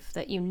belief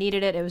that you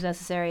needed it. It was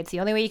necessary. It's the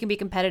only way you can be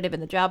competitive in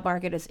the job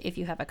market is if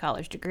you have a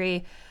college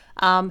degree.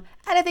 And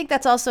I think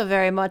that's also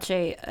very much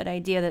an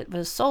idea that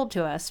was sold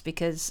to us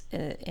because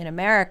in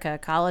America,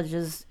 college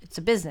it's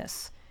a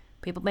business.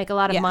 People make a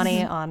lot of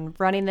money on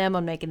running them,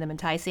 on making them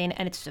enticing,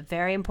 and it's a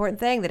very important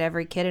thing that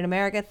every kid in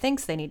America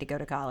thinks they need to go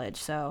to college.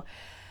 So,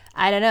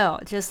 I don't know,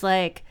 just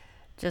like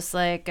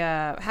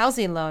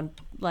housing loan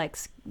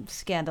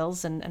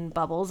scandals and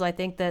bubbles, I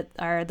think that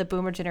the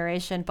boomer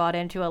generation bought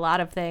into a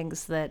lot of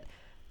things that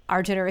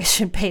our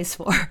generation pays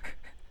for.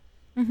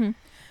 Mm-hmm.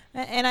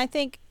 And I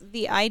think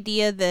the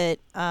idea that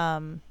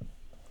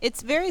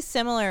it's very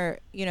similar,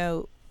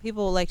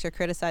 people like to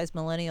criticize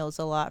millennials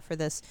a lot for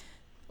this,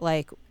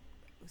 like,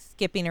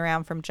 skipping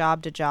around from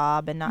job to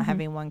job and not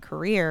having one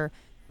career,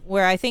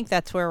 where I think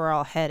that's where we're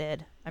all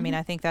headed. I mean,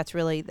 I think that's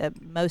really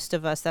most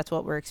of us, that's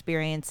what we're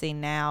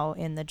experiencing now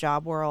in the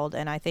job world.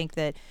 And I think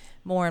that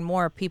more and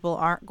more people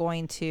aren't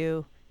going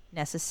to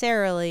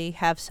necessarily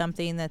have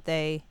something that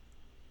they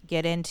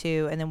get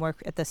into and then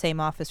work at the same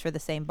office for the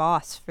same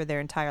boss for their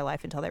entire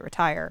life until they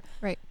retire.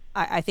 Right.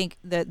 I think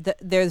that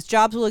there's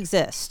jobs will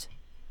exist,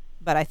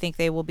 but I think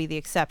they will be the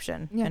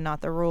exception and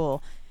not the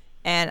rule.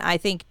 And I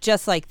think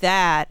just like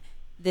that,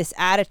 this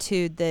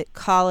attitude that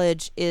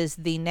college is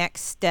the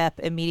next step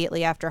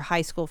immediately after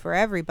high school for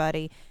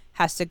everybody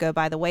has to go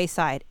by the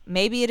wayside.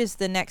 Maybe it is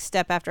the next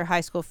step after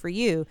high school for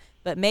you,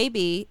 but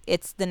maybe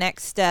it's the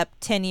next step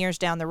 10 years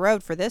down the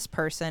road for this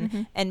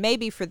person. And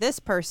maybe for this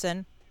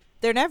person,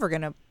 they're never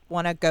going to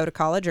want to go to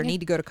college or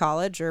need to go to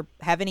college or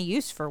have any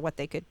use for what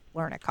they could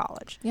learn at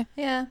college.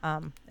 Yeah.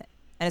 And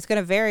it's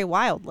going to vary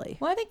wildly.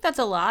 Well, I think that's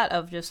a lot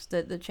of just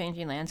the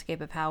changing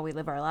landscape of how we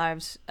live our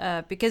lives.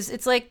 Because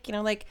it's like,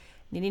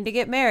 needing to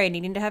get married,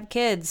 needing to have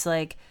kids.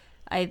 Like,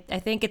 I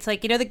think it's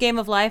like, the game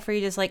of life where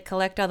you just like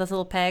collect all those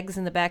little pegs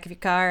in the back of your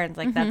car. And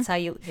like, that's how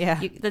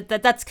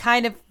that's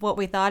kind of what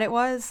we thought it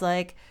was.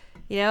 Like,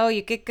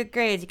 you get good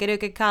grades, you go to a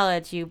good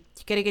college, you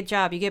get a good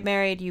job, you get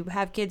married, you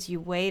have kids, you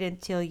wait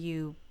until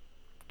you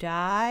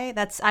die.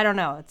 I don't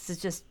know. It's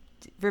just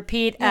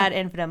repeat ad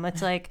infinitum.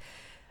 It's like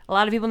a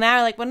lot of people now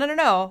are like, well,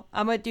 no.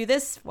 I'm going to do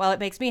this while it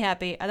makes me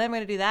happy. And then I'm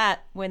going to do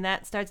that when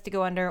that starts to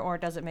go under or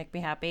doesn't make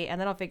me happy.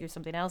 And then I'll figure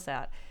something else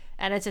out.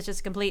 And it's just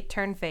a complete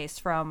turn face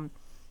from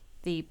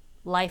the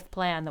life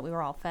plan that we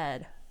were all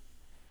fed.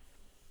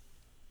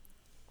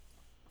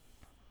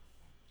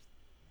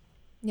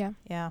 Yeah.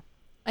 Yeah.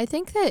 I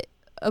think that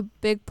a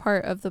big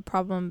part of the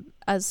problem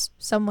as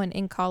someone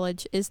in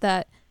college is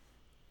that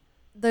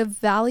the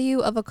value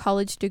of a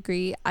college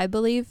degree, I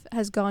believe,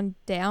 has gone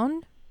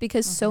down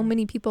because so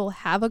many people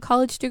have a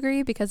college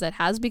degree because it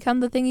has become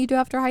the thing you do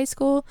after high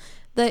school,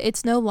 that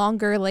it's no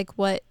longer like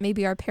what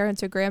maybe our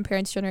parents or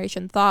grandparents'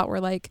 generation thought,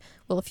 were like,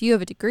 well, if you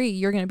have a degree,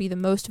 you're going to be the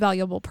most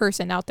valuable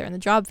person out there in the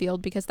job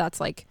field because that's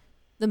like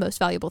the most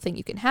valuable thing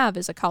you can have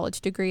is a college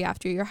degree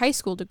after your high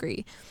school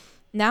degree.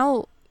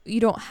 Now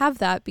you don't have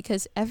that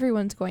because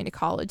everyone's going to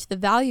college. The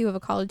value of a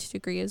college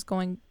degree is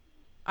going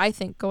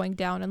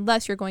down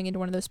unless you're going into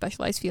one of those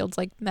specialized fields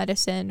like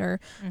medicine or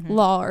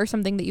law or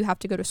something that you have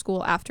to go to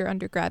school after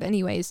undergrad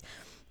anyways.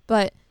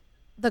 But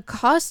the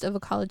cost of a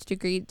college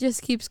degree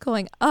just keeps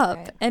going up.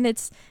 Right. And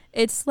it's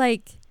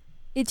like,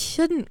 it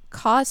shouldn't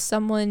cost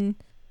someone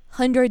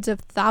hundreds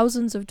of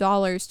thousands of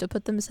dollars to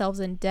put themselves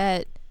in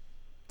debt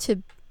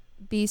to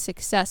be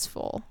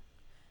successful.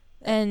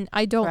 And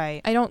I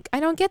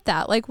don't get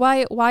that. Like,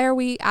 why are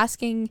we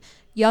asking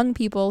young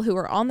people who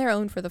are on their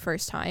own for the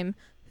first time,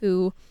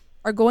 who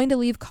are going to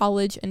leave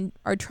college and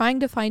are trying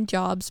to find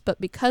jobs, but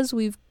because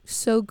we've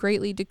so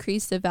greatly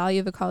decreased the value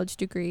of a college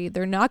degree,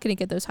 they're not going to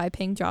get those high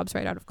paying jobs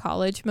right out of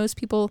college. Most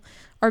people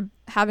are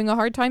having a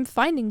hard time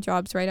finding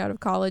jobs right out of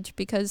college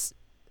because,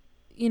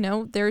 you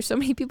know, there are so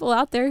many people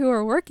out there who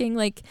are working.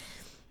 Like,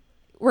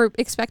 we're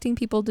expecting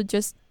people to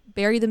just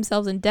bury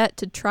themselves in debt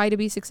to try to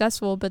be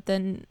successful, but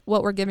then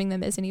what we're giving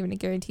them isn't even a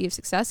guarantee of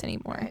success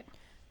anymore. Right.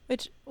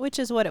 Which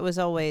is what it was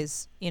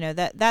always, you know,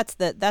 that's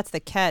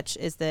the catch,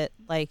 is that,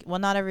 like, well,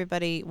 not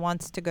everybody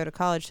wants to go to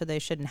college, so they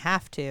shouldn't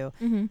have to.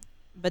 Mm-hmm.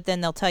 But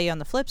then they'll tell you on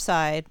the flip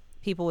side,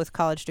 people with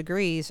college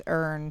degrees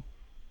earn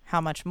how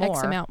much more?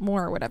 X amount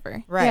more or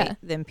whatever. Right, Yeah.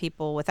 than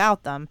people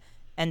without them.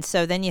 And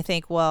so then you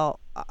think, well,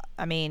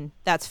 I mean,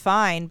 that's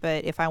fine,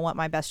 but if I want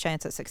my best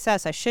chance at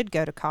success, I should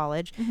go to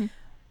college. Mm-hmm.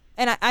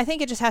 And I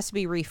think it just has to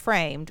be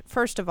reframed.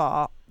 First of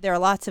all, there are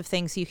lots of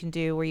things you can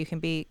do where you can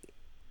be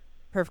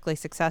perfectly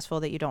successful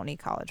that you don't need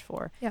college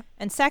for. Yeah.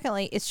 And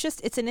secondly,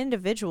 it's an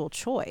individual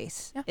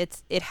choice. Yeah.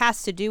 It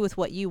has to do with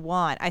what you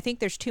want. I think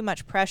there's too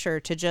much pressure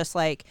to just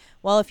like,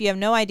 well, if you have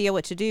no idea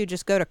what to do,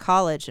 just go to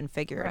college and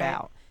figure it Right.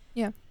 out.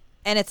 Yeah.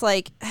 And it's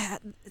like,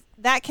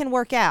 that can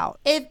work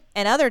out. If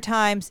And other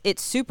times it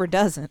super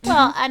doesn't.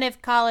 well, and if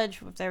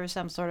there was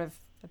some sort of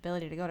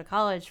ability to go to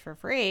college for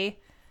free,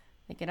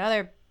 like in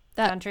other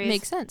That countries,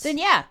 makes sense. then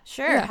yeah,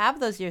 sure, Yeah.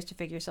 have those years to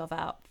figure yourself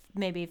out.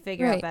 Maybe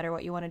figure out Right. better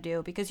what you want to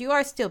do, because you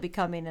are still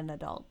becoming an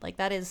adult. Like,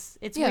 that is,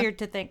 it's Yeah. weird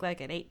to think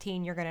like at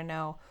 18 you're gonna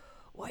know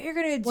what you're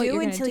gonna What do you're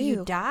gonna until you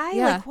do. die.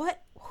 Yeah. Like,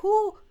 what?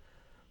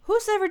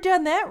 Who's ever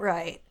done that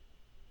right?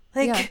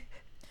 Like, Yeah.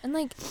 And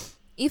like,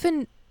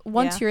 even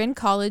once Yeah. you're in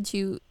college,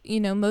 you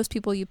know, most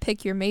people, you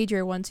pick your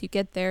major once you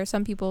get there.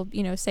 Some people,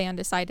 you know, stay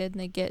undecided and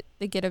they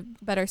get a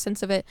better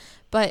sense of it.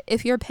 But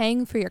if you're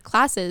paying for your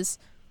classes,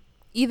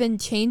 even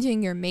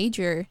changing your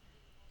major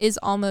is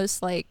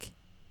almost like,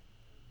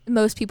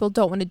 most people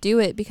don't want to do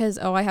it because,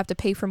 oh, I have to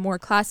pay for more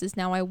classes.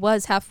 Now I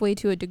was halfway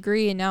to a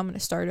degree and now I'm going to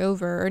start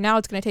over. Or now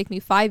it's going to take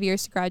me 5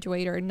 years to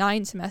graduate, or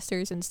 9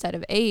 semesters instead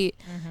of 8.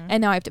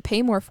 And now I have to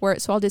pay more for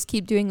it. So I'll just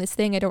keep doing this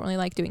thing I don't really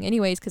like doing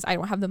anyways because I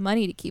don't have the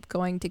money to keep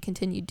going to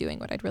continue doing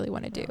what I'd really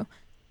want to do.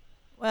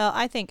 Well,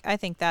 I think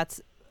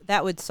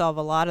that would solve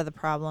a lot of the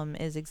problem,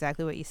 is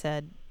exactly what you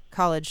said.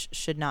 College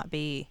should not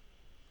be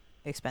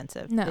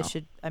expensive. No. It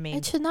should, I mean,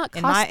 It should not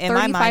in cost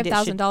my mind, it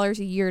should- $35,000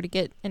 a year to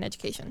get an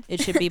education. it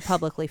should be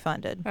publicly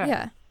funded. Right.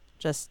 Yeah.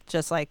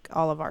 Just like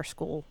all of our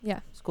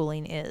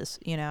schooling is,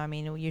 you know. I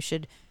mean, you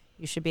should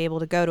be able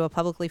to go to a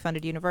publicly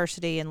funded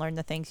university and learn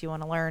the things you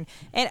want to learn.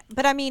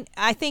 But I mean,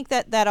 I think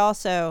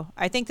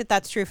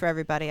that's true for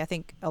everybody. I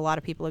think a lot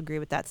of people agree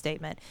with that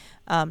statement.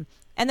 And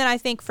then I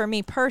think for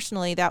me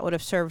personally, that would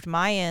have served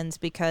my ends,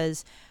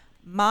 because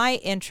my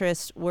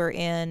interests were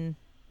in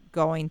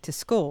going to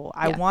school.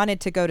 I Yeah. wanted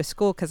to go to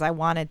school because I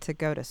wanted to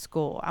go to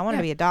school. I wanted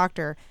to Yeah. be a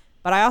doctor,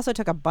 but I also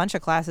took a bunch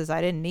of classes I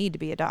didn't need to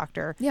be a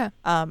doctor. Yeah.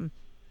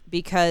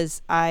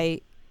 Because I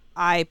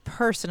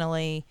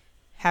personally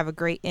have a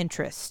great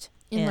interest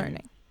In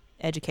learning.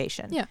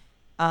 education. Yeah.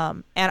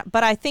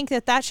 But I think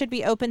that should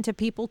be open to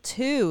people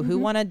too, who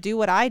Mhm. want to do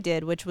what I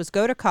did, which was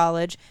go to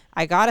college.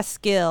 I got a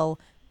skill,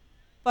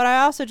 but I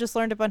also just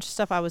learned a bunch of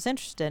stuff I was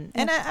interested in.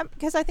 Yeah. And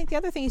because I think the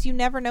other thing is, you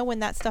never know when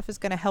that stuff is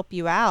going to help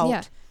you out.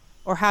 Yeah.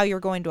 Or how you're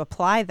going to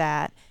apply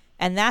that.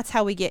 And that's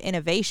how we get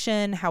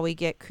innovation, how we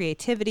get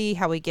creativity,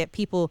 how we get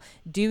people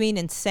doing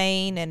and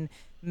saying and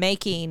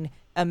making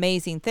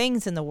amazing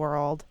things in the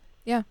world.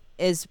 Yeah.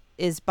 Is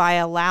by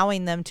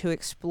allowing them to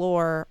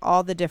explore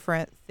all the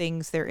different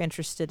things they're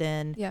interested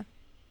in. Yeah.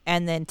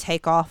 And then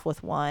take off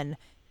with one,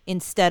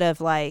 instead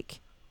of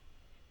like,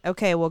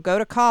 okay, well, go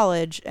to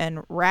college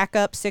and rack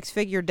up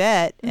 6-figure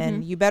debt,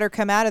 and Mhm. you better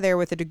come out of there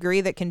with a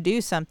degree that can do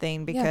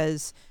something,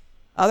 because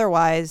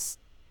otherwise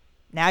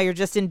now you're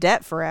just in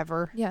debt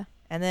forever. Yeah.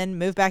 And then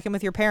move back in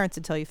with your parents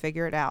until you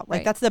figure it out. Like,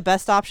 Right. that's the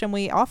best option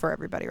we offer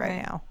everybody right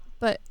Right. now.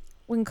 But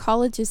when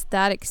college is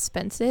that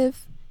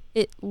expensive,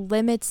 it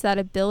limits that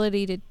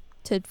ability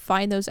to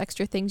find those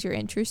extra things you're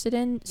interested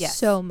in Yes.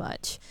 so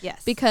much,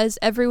 Yes. because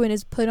everyone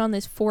is put on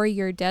this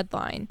 4-year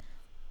deadline,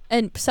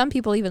 and some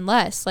people even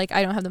less. Like,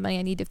 I don't have the money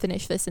I need to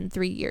finish this in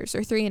 3 years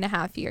or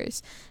 3.5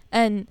 years,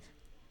 and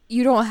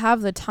you don't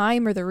have the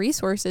time or the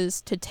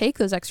resources to take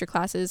those extra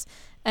classes.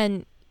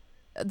 And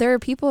there are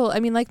people, I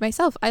mean, like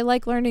myself, I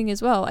like learning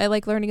as well. I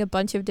like learning a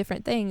bunch of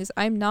different things.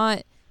 I'm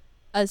not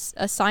a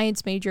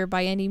science major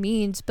by any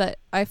means, but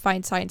I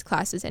find science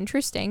classes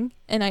interesting,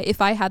 and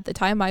if I had the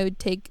time, I would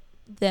take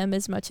them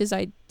as much as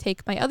I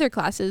take my other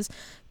classes.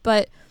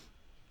 But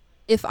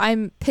if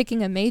I'm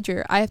picking a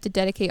major, I have to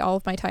dedicate all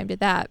of my time to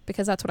that,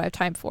 because that's what I have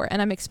time for,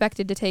 and I'm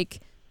expected to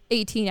take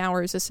 18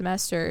 hours a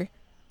semester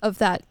of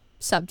that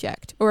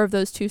subject, or of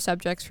those 2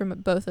 subjects from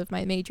both of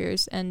my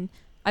majors, and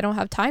I don't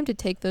have time to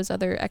take those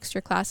other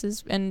extra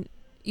classes, and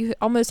you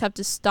almost have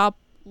to stop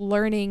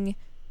learning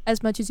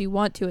as much as you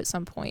want to at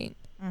some point,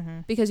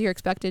 Mm-hmm. because you're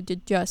expected to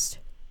just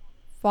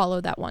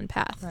follow that one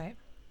path. Right.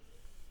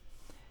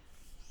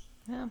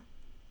 Yeah.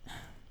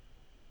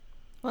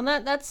 Well,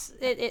 that's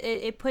it.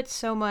 It puts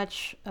so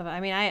much of. I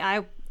mean,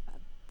 I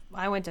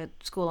I went to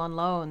school on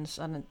loans,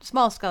 on a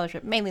small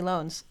scholarship, mainly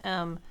loans.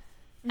 And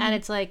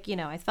it's like,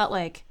 I felt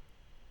like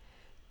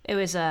it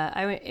was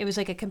it was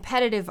like a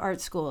competitive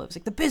art school. It was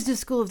like the business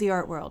school of the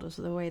art world was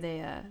the way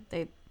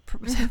they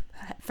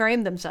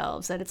framed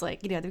themselves. And it's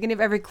like, at the beginning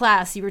of every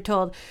class, you were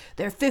told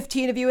there are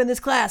 15 of you in this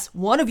class.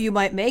 One of you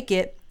might make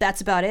it.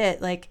 That's about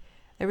it. Like,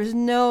 there was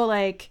no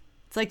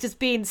it's like just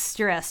being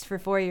stressed for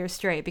 4 years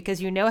straight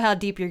because you know how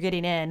deep you're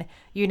getting in,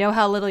 you know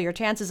how little your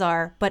chances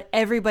are, but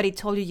everybody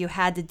told you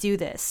had to do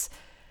this.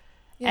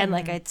 Yeah. And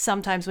I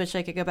sometimes wish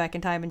I could go back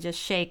in time and just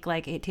shake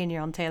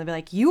 18-year-old Taylor and be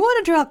like, you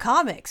want to draw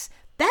comics?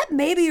 That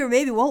maybe or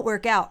maybe won't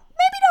work out.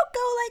 Maybe don't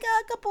go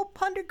a couple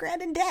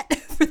 $100,000 in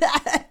debt for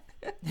that.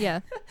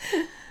 Yeah.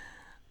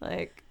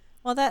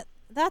 Well,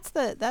 that's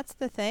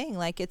the thing.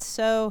 It's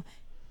so,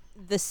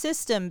 the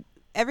system,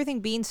 everything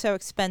being so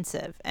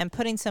expensive and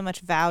putting so much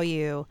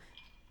value.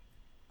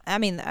 I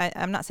mean,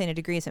 I'm not saying a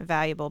degree isn't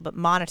valuable, but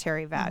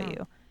monetary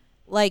value.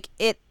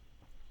 It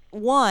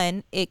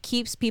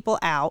keeps people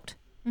out.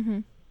 Mm-hmm.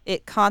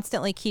 It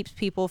constantly keeps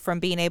people from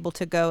being able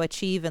to go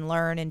achieve and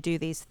learn and do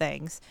these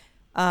things.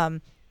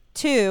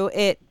 Two,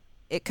 it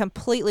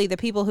completely, the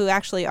people who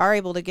actually are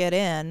able to get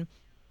in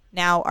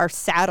now are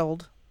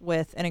saddled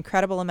with an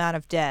incredible amount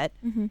of debt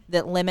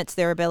that limits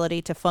their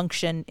ability to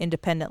function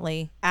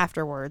independently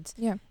afterwards.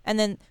 Yeah. And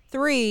then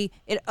three,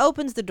 it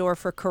opens the door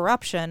for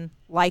corruption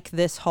like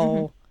this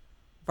whole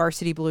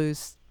Varsity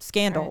Blues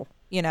scandal,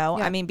 Yeah.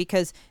 I mean,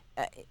 because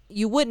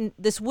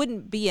this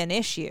wouldn't be an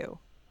issue.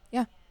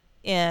 Yeah.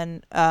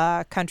 In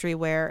a country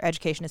where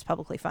education is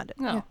publicly funded.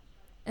 No. Yeah.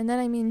 And then,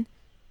 I mean,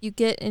 you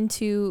get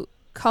into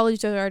college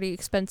is already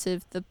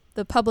expensive.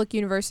 The public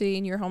university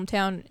in your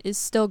hometown is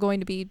still going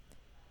to be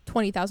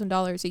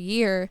 $20,000 a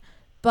year,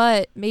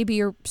 but maybe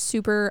you're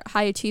super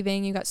high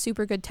achieving, you got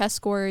super good test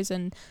scores,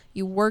 and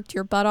you worked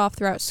your butt off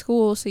throughout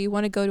school, so you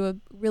want to go to a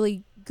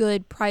really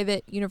good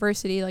private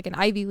university like an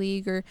Ivy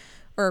League or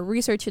a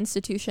research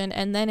institution,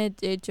 and then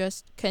it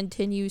just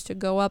continues to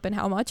go up in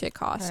how much it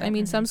costs. Right. I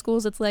mean, some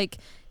schools it's like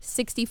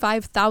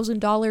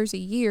 $65,000 a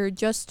year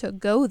just to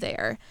go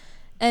there.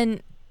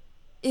 And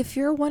if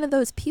you're one of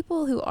those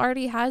people who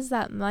already has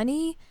that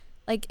money,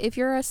 if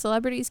you're a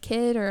celebrity's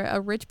kid or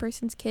a rich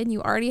person's kid and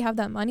you already have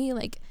that money,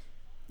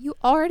 you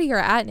already are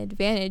at an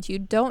advantage. You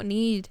don't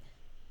need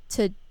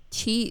to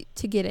cheat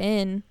to get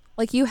in.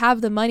 You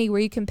have the money where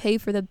you can pay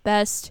for the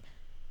best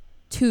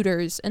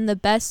tutors and the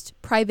best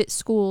private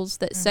schools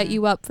that set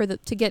you up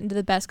to get into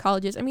the best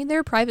colleges. I mean, there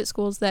are private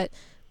schools that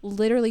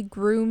literally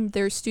groom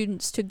their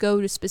students to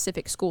go to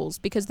specific schools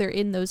because they're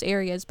in those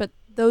areas, but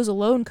those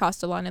alone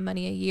cost a lot of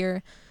money a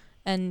year.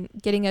 And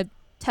getting a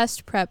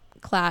test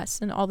prep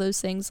class and all those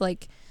things,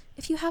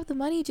 if you have the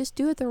money, just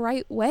do it the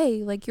right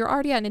way. You're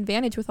already at an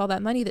advantage with all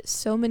that money that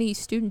so many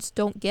students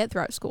don't get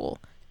throughout school.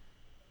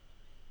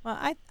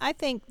 Well, I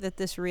think that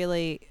this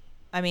really,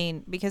 I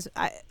mean, because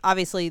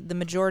obviously the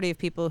majority of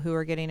people who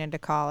are getting into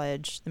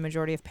college, the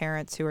majority of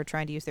parents who are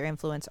trying to use their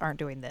influence aren't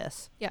doing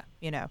this. Yeah.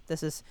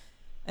 This is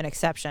an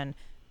exception.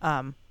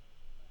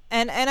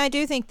 And I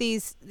do think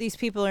these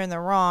people are in the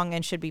wrong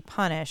and should be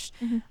punished.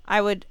 Mm-hmm.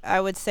 I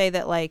would say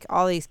that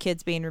all these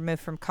kids being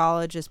removed from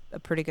college is a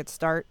pretty good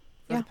start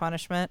for the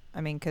punishment.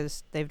 I mean,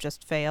 because they've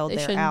just failed. They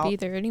They're shouldn't out. be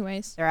there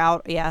anyways. They're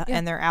out,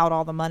 and they're out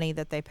all the money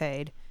that they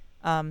paid.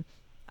 I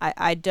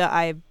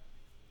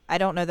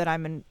don't know that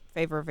I'm in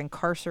favor of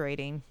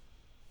incarcerating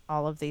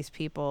all of these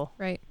people.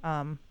 Right.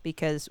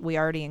 Because we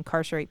already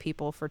incarcerate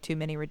people for too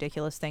many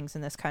ridiculous things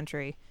in this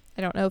country.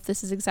 I don't know if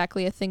this is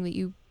exactly a thing that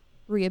you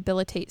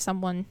rehabilitate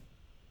someone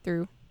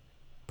through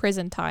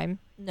prison time.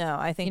 No,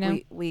 I think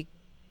I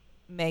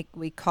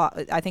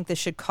think this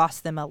should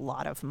cost them a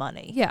lot of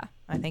money. Yeah.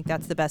 I think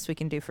that's the best we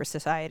can do for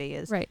society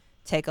is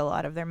take a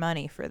lot of their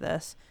money for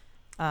this,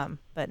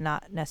 but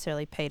not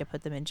necessarily pay to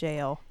put them in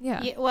jail.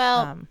 Yeah.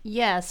 Well,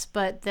 yes,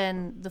 but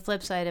then the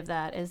flip side of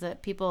that is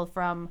that people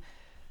from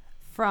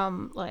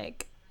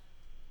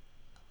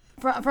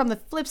the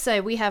flip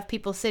side, we have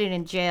people sitting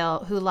in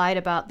jail who lied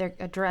about their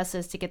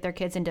addresses to get their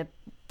kids into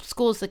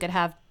schools that could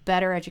have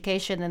better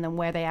education than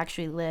where they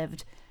actually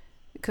lived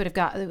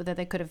that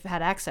they could have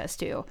had access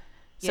to.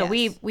 So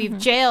we've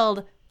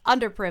jailed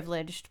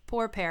underprivileged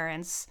poor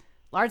parents,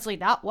 largely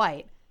not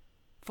white,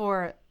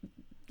 for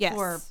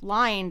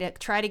lying to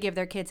try to give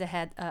their kids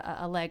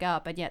a leg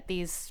up, and yet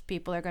these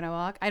people are going to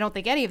walk. I don't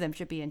think any of them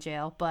should be in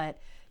jail, but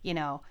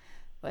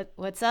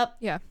what's up?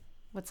 Yeah.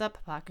 What's up,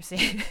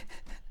 hypocrisy?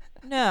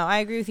 No, I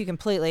agree with you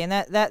completely, and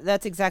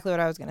that's exactly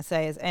what I was going to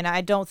say. And I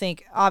don't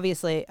think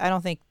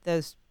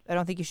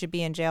you should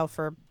be in jail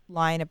for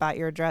lying about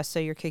your address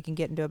so your kid can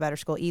get into a better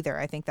school either.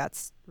 I think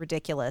that's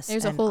ridiculous.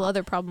 There's a whole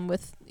other problem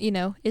with,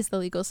 is the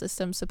legal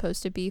system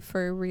supposed to be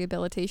for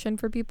rehabilitation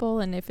for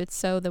people? And if it's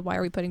so, then why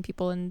are we putting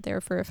people in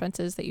there for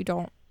offenses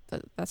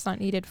that's not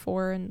needed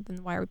for? And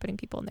then why are we putting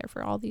people in there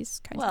for all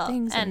these kinds of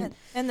things?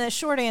 And the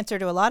short answer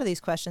to a lot of these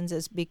questions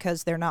is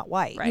because they're not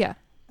white. Right. Yeah.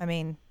 I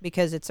mean,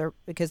 because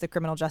the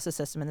criminal justice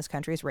system in this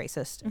country is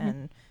racist,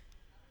 and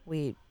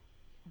we,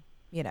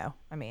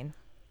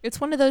 It's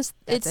one of those.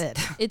 That's it.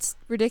 It's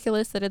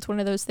ridiculous that it's one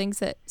of those things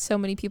that so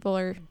many people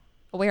are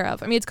aware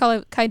of. I mean, it's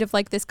kind of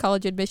like this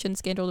college admission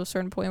scandal to a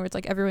certain point where it's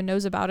like everyone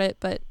knows about it,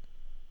 but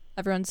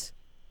everyone's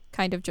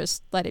kind of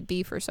just let it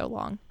be for so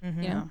long.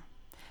 Mm-hmm. You know.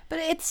 But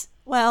it's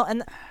Well,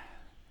 and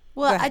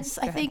well, ahead,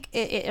 I think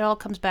it all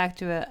comes back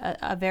to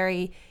a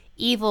very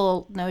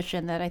evil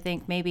notion that I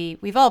think maybe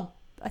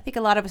I think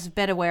a lot of us have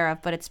been aware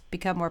of, but it's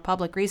become more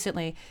public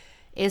recently,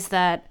 is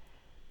that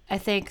I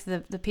think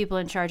the people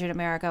in charge in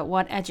America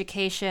want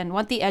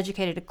the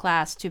educated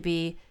class to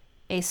be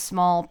a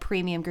small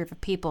premium group of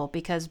people,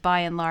 because by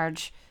and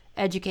large,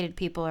 educated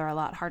people are a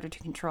lot harder to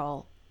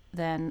control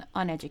than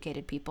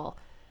uneducated people.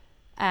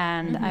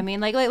 And I mean,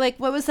 like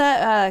what was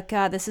that?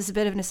 God, this is a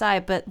bit of an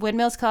aside, but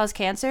windmills cause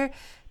cancer.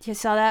 You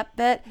saw that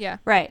bit? Yeah.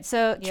 Right.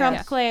 So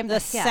Trump claimed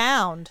the yeah.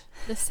 sound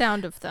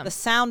of them. the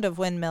sound of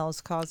windmills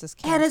causes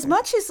cancer. And as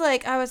much as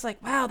like I was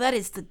like, wow, that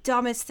is the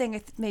dumbest thing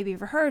I maybe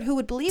ever heard. Who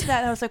would believe that?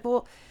 And I was like,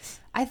 well,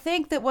 I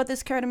think that what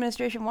this current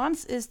administration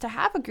wants is to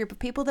have a group of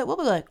people that will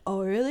be like,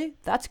 oh, really?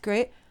 That's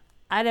great.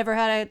 I never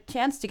had a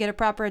chance to get a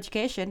proper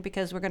education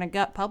because we're going to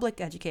gut public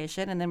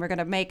education, and then we're going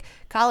to make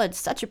college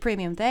such a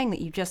premium thing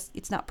that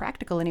it's not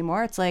practical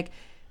anymore. It's like,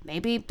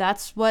 maybe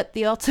that's what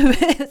the ultimate,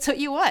 that's what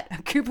you want.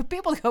 A group of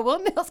people go,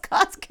 windmills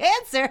cause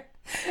cancer.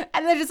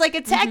 And they're just like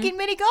attacking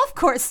mini golf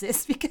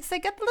courses because they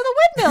got the little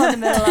windmill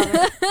in the middle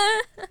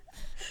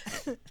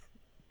of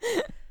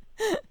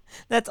it.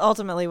 That's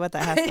ultimately what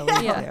that has to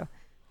lead Yeah. to.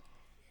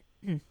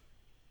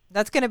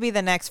 That's going to be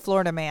the next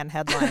Florida Man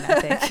headline, I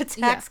think.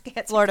 Attacks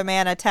cancer. Florida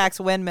Man attacks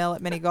windmill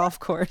at mini golf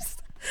course.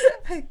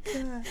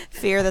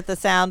 Fear that the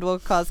sound will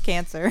cause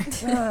cancer.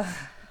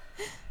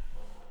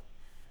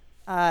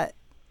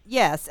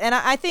 Yes, and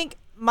I think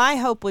my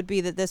hope would be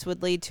that this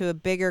would lead to a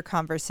bigger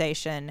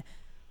conversation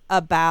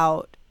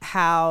about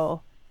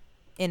how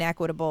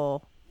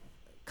inequitable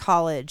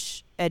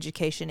college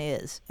education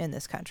is in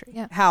this country.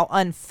 Yeah. How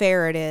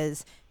unfair it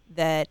is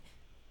that,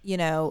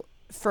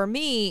 for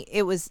me,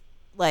 it was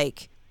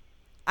like,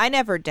 I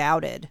never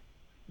doubted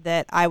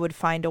that I would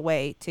find a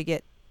way to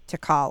get to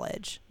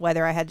college,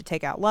 whether I had to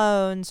take out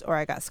loans or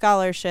I got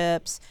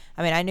scholarships.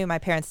 I mean, I knew my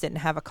parents didn't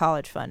have a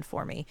college fund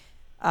for me,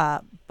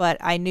 but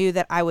I knew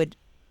that I would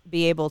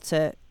be able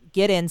to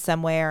get in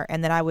somewhere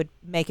and that I would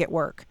make it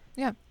work.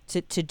 Yeah.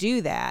 To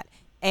do that.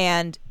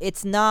 And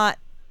it's not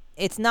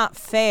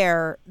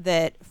fair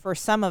that for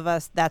some of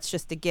us that's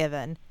just a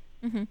given.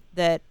 Mm-hmm.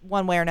 That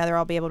one way or another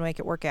I'll be able to make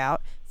it work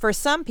out. For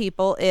some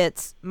people,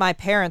 it's my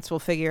parents will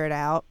figure it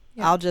out.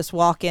 Yeah. I'll just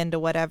walk into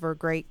whatever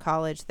great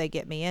college they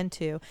get me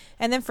into.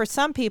 And then for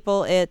some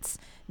people, it's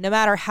no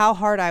matter how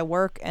hard I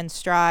work and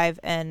strive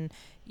and,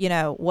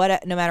 no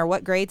matter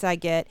what grades I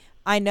get,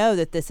 I know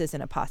that this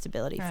isn't a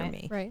possibility for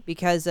me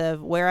because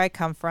of where I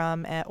come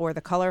from or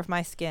the color of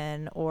my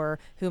skin or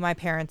who my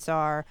parents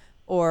are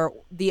or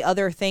the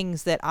other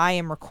things that I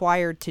am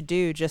required to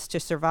do just to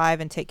survive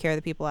and take care of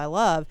the people I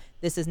love.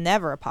 This is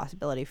never a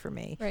possibility for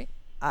me. Right.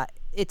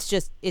 It's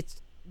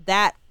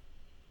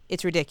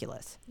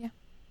ridiculous. Yeah.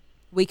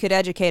 We could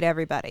educate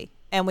everybody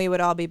and we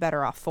would all be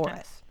better off for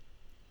it.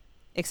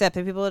 Except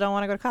the people who don't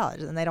want to go to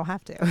college and they don't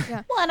have to.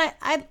 Yeah. Well,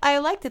 and I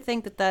like to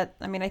think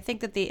I think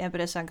that the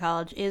impetus on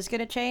college is going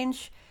to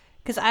change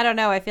because I don't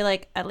know. I feel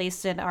like at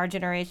least in our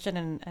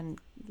generation and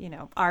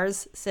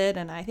ours, Sid,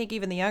 and I think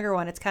even the younger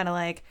one, it's kind of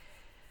like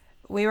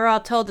we were all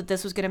told that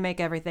this was going to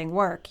make everything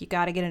work. You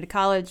got to get into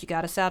college. You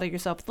got to saddle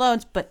yourself with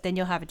loans, but then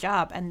you'll have a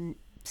job. And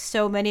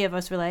so many of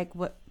us were like,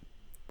 what?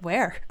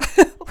 Where?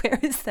 Where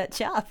is that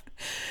job?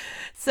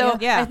 So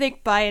Yeah. I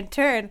think by in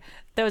turn,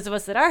 those of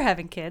us that are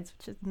having kids,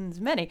 which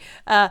is many,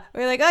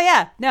 we're like, oh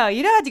yeah, no,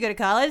 you don't have to go to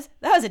college.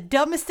 That was a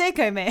dumb mistake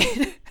I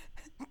made.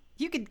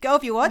 You could go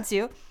if you want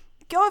to.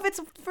 Go if it's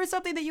for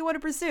something that you want to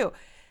pursue.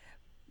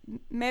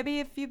 Maybe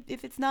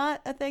if it's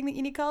not a thing that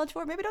you need college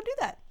for, maybe don't do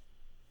that.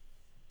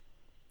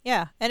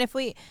 Yeah, and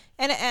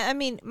I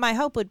mean, my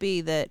hope would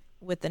be that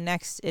with the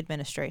next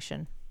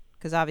administration,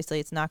 because obviously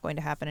it's not going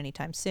to happen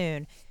anytime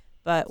soon,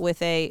 but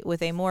with a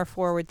more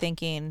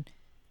forward-thinking,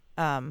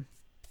 and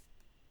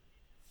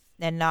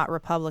not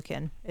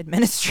Republican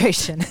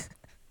administration,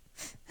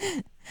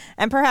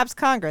 and perhaps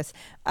Congress,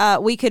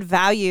 we could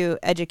value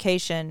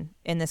education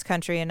in this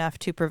country enough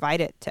to provide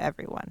it to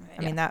everyone.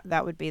 I mean,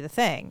 that would be the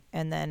thing,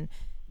 and then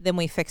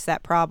we fix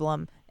that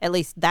problem, at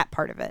least that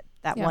part of it,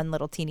 that one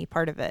little teeny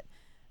part of it.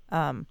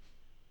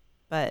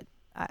 But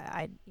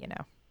I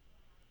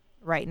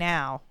right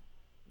now,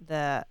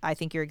 I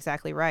think you're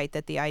exactly right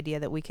that the idea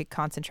that we could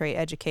concentrate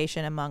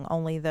education among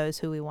only those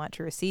who we want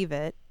to receive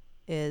it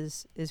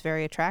is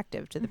very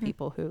attractive to the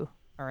people who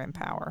are in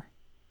power.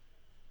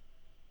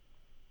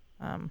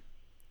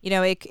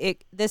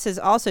 This has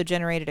also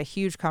generated a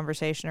huge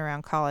conversation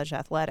around college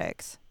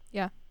athletics.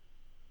 Yeah.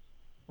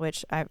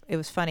 Which it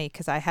was funny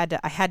because I had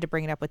to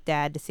bring it up with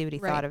Dad to see what he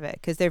thought of it,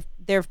 because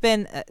there've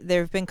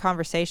been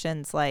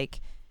conversations like,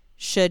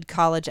 should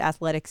college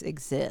athletics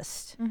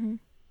exist? Mm-hmm.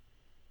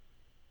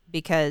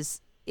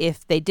 Because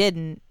if they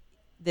didn't,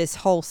 this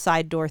whole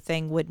side door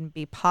thing wouldn't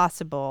be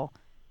possible.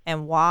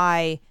 And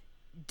why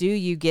do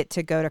you get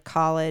to go to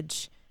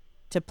college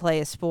to play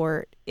a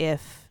sport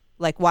if,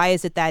 like, why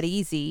is it that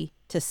easy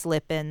to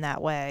slip in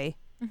that way?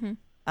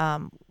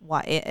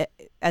 Why,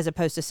 as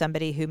opposed to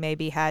somebody who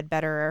maybe had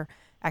better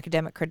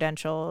academic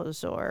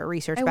credentials or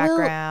research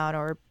background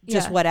or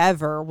just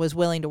whatever, was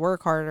willing to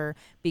work harder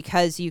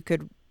because you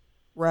could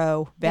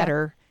row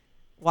better.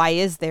 Why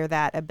is there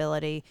that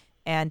ability?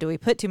 And do we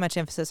put too much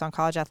emphasis on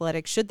college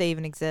athletics? Should they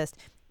even exist?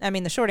 I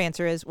mean, the short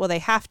answer is, well, they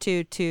have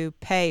to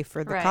pay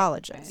for the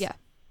colleges. Right. Yeah.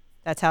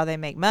 That's how they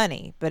make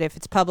money. But if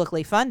it's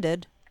publicly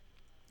funded.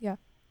 Yeah.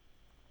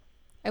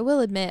 I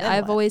will admit, Then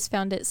I've what? always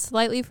found it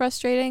slightly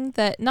frustrating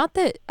that, not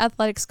that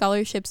athletic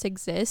scholarships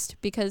exist,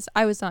 because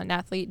I was not an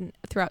athlete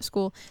throughout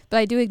school, but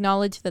I do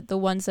acknowledge that the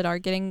ones that are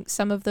getting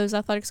some of those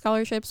athletic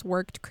scholarships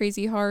worked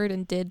crazy hard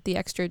and did the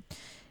extra,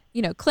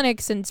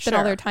 clinics and spent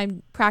all their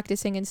time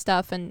practicing and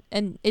stuff, and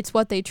it's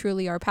what they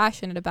truly are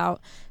passionate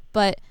about.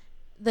 But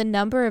the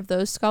number of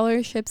those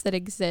scholarships that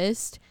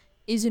exist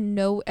is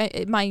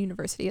at my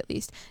university at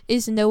least,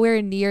 is nowhere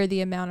near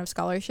the amount of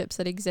scholarships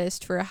that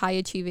exist for high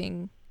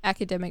achieving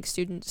academic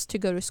students to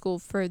go to school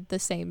for the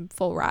same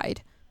full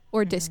ride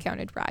or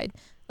discounted ride.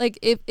 Like,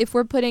 if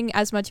we're putting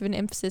as much of an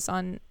emphasis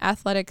on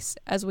athletics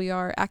as we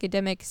are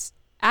academics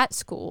at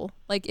school,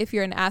 like, if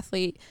you're an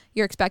athlete,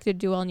 you're expected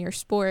to do well in your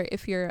sport.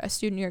 If you're a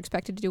student, you're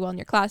expected to do well in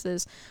your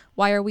classes.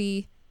 Why are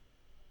we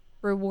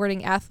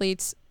rewarding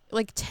athletes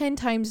like 10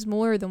 times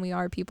more than we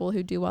are people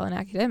who do well in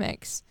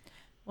academics?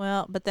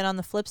 Well, but then on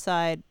the flip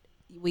side,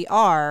 we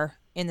are,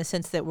 in the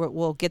sense that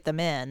we'll get them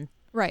in.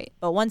 Right.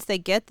 But once they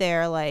get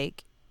there,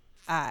 like,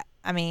 I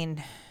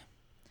mean,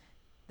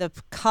 the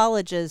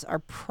colleges are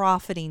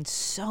profiting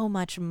so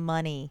much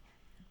money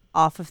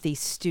off of these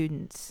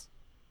students.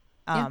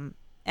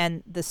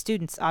 And the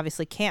students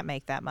obviously can't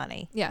make that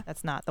money. Yeah.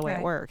 That's not the way it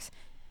Right. works.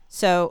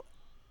 So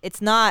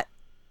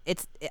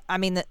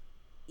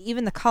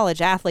even the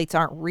college athletes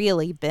aren't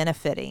really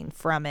benefiting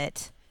from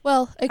it.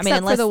 Well, except for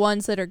unless- the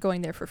ones that are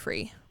going there for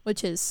free,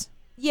 which is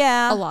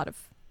Yeah. a lot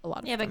of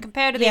Yeah, them. but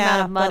compared to the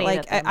amount of money, but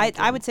like that they're I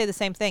making. would say the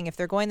same thing. If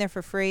they're going there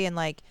for free, and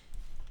like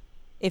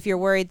if you're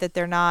worried that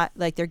they're not,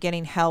 like, they're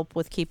getting help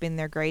with keeping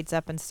their grades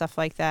up and stuff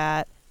like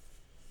that,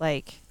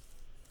 like,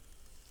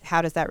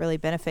 how does that really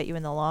benefit you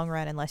in the long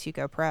run unless you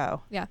go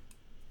pro? Yeah.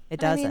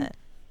 It I mean, doesn't.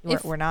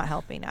 if- We're not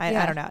helping. I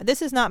Yeah. don't know.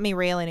 This is not me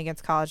railing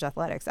against college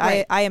athletics.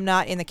 Right. I am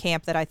not in the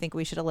camp that I think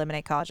we should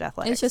eliminate college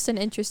athletics. It's just an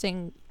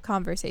interesting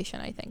conversation,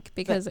 I think,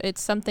 because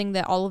it's something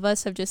that all of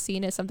us have just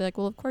seen as something like,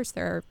 well, of course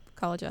there are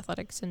college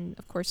athletics, and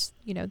of course,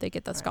 they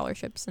get the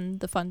scholarships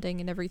and the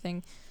funding and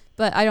everything.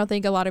 But I don't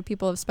think a lot of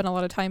people have spent a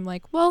lot of time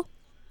like, well,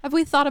 have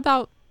we thought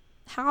about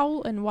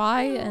how and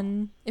why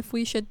and if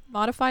we should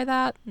modify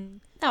that?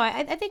 And No,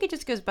 I think it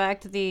just goes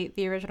back to the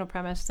original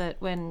premise that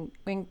when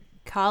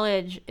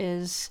college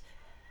is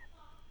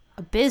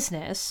a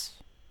business,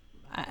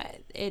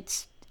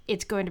 it's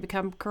going to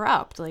become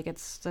corrupt. Like,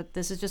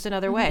 this is just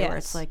another way where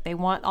it's Yes. like they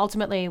want,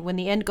 ultimately, when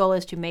the end goal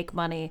is to make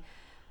money,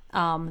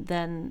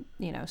 then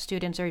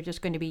students are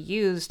just going to be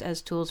used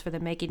as tools for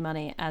them making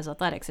money as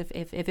athletics.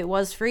 If it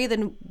was free,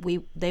 then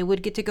they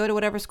would get to go to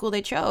whatever school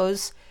they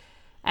chose.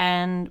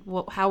 And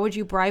how would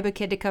you bribe a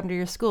kid to come to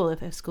your school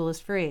if school is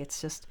free?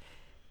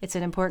 It's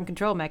an important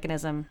control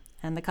mechanism,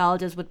 and the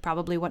colleges would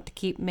probably want to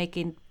keep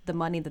making the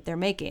money that they're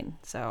making.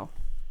 So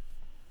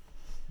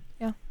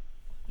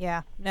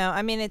Yeah. No,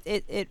 I mean,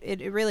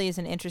 it really is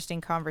an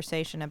interesting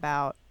conversation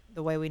about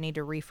the way we need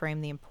to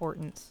reframe the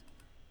importance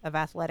of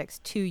athletics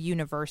to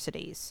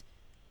universities.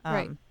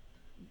 Right.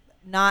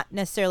 Not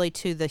necessarily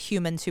to the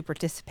humans who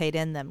participate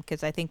in them,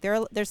 because I think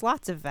there's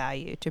lots of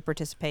value to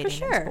participating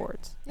sure. in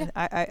sports. And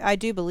I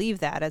do believe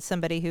that, as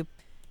somebody who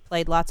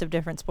played lots of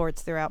different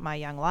sports throughout my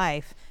young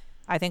life.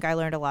 I think I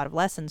learned a lot of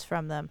lessons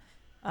from them.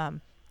 I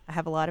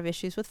have a lot of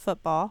issues with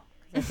football,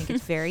 'cause I think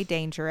it's very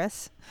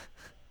dangerous.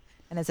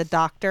 And as a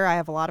doctor, I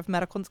have a lot of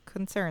medical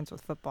concerns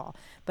with football.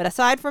 But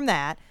aside from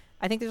that,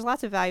 I think there's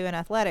lots of value in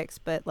athletics.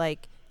 But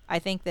like, I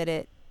think that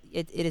it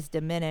is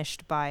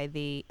diminished by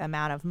the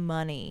amount of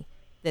money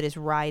that is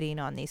riding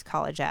on these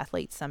college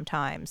athletes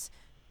sometimes,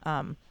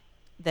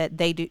 that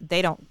they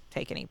don't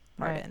take any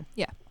part Right. in.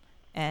 Yeah.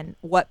 And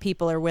what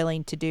people are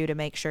willing to do to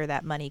make sure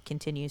that money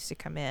continues to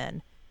come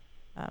in.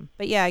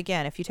 But yeah,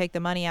 again, if you take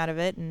the money out of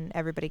it and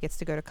everybody gets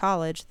to go to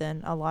college,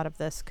 then a lot of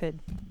this could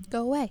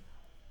go away.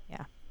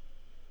 Yeah.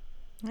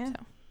 So.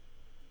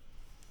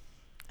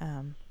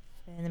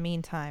 In the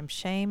meantime,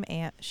 shame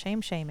Aunt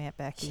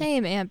Becky.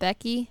 Shame, Aunt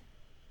Becky.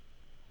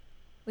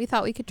 We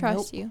thought we could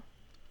trust you.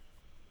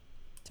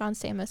 John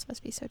Stamos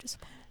must be so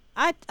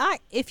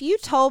disappointed. If you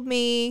told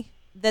me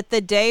that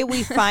the day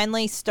we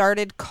finally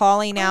started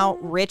calling out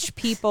rich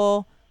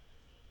people,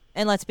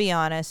 and let's be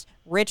honest,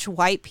 rich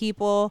white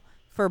people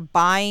for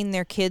buying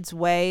their kids'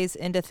 ways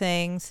into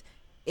things,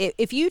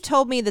 if you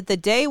told me that the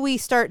day we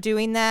start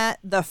doing that,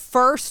 the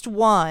first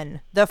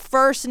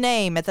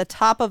name at the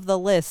top of the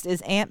list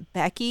is Aunt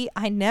Becky,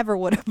 I never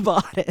would have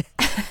bought it.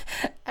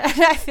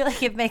 I feel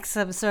like it makes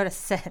some sort of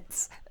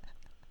sense.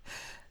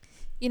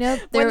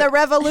 When the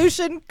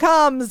revolution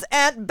comes,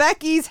 Aunt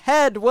Becky's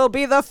head will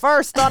be the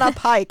first on a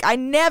pike. I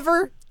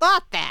never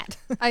thought that.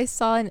 I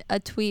saw a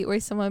tweet where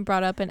someone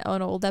brought up an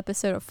old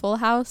episode of Full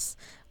House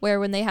where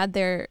when they had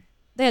Yeah.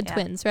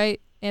 twins,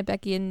 right? Aunt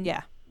Becky and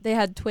Yeah. they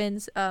had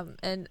twins.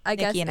 And I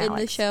guess and in the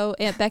Alex. show,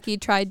 Aunt Becky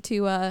tried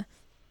to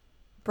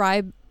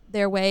bribe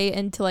their way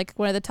into like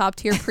one of the top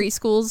tier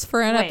preschools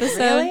for an Wait, episode.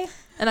 really?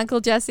 And Uncle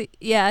Jesse,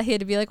 yeah, he had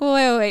to be like,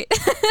 well, wait.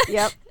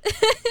 Yep.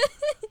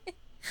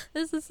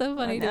 This is so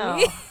funny no. to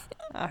me.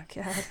 Oh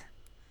god.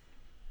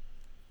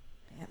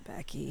 Aunt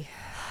Becky.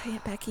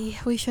 Aunt Becky,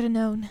 we should have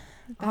known.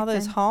 All back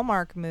those then.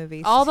 Hallmark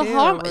movies. All the too,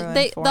 Hallmark, are ruined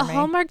the for me.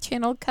 Hallmark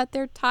Channel cut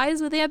their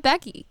ties with Aunt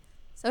Becky.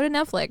 So did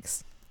Netflix.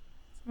 So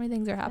many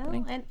things are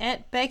happening. Well, and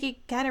Aunt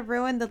Becky kind of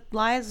ruined the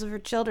lives of her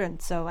children,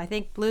 so I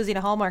think losing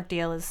a Hallmark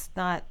deal is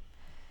not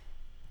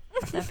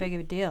that big of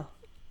a deal.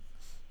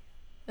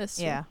 That's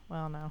true. Yeah.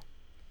 Well, no.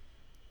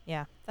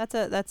 Yeah, that's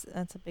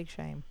a big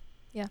shame.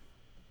 Yeah.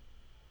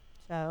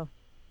 So.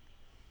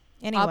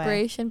 Anyway.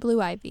 Operation Blue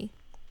Ivy.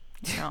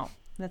 No,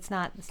 that's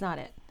not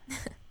it.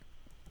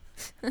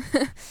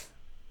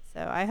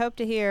 So I hope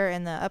to hear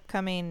in the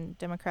upcoming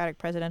Democratic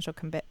presidential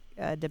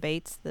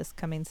debates this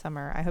coming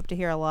summer, I hope to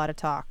hear a lot of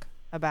talk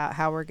about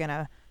how we're going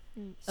to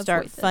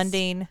start Avoid this.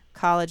 funding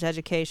college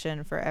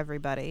education for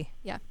everybody.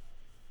 Yeah.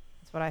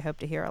 That's what I hope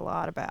to hear a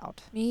lot about,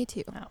 Me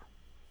too.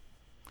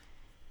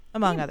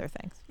 among Yeah. other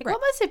things. Like, Right.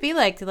 what must it be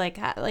like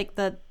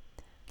to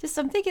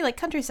I'm thinking like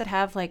countries that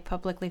have like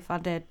publicly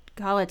funded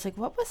college, like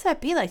what must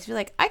that be like? To be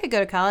like, I could go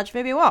to college,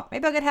 maybe I won't.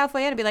 Maybe I'll get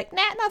halfway in and be like,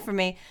 nah, not for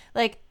me.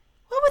 Like,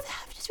 what would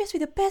that just be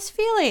the best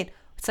feeling?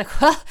 It's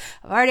like, well,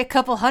 I'm already a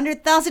couple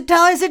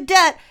 $100,000 in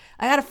debt.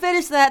 I gotta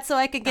finish that so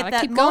I can get Gotta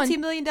that keep going.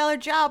 multi-million-dollar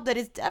job that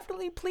is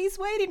definitely please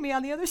waiting me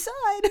on the other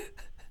side.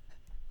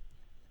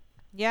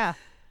 Yeah.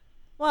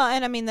 Well,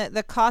 and I mean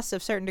the cost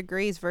of certain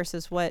degrees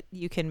versus what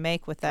you can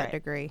make with that Right.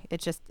 degree.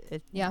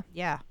 Yeah.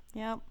 Yeah.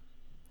 Yep.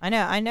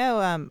 I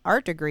know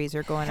art degrees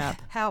are going up.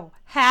 How?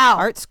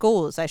 Art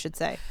schools, I should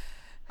say.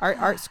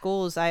 Art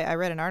schools, I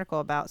read an article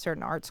about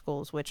certain art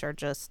schools which are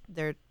just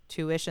their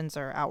tuitions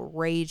are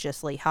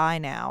outrageously high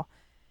now.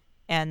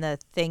 And the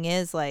thing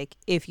is, like,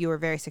 if you are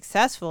very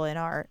successful in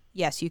art,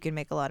 yes, you can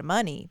make a lot of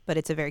money, but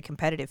it's a very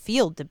competitive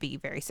field to be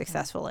very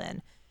successful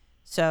in.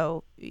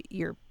 So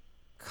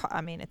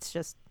it's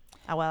just,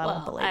 I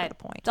won't belabor the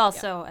point. It's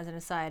also, as an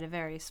aside, a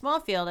very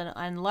small field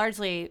and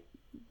largely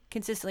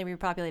consistently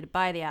repopulated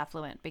by the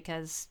affluent,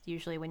 because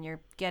usually when you're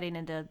getting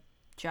into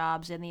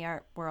jobs in the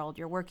art world,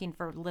 you're working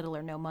for little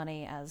or no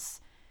money as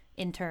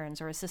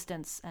interns or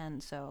assistants.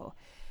 And so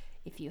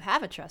if you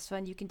have a trust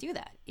fund, you can do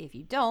that. If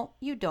you don't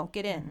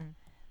get in.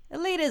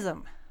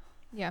 Elitism.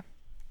 Yeah.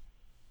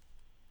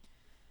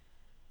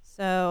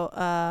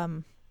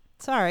 So,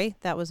 sorry,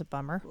 that was a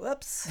bummer.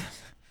 Whoops.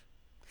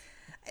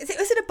 Was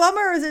it a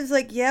bummer, or is it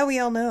like, yeah, we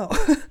all know?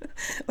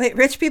 Wait,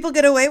 rich people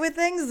get away with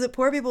things that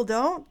poor people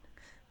don't?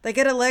 They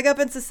get a leg up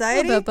in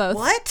society? bit of both.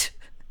 What?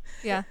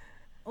 Yeah.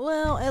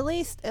 Well, at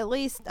least,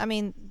 I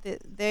mean,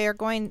 they're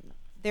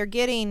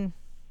getting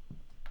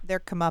their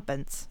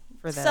comeuppance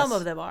for this. Some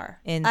of them are.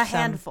 In a some-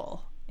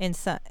 handful. in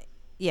some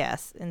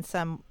yes in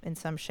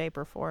some shape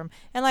or form.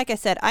 And like I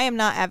said, I am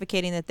not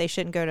advocating that they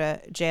shouldn't go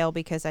to jail,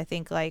 because I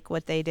think like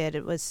what they did,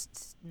 it was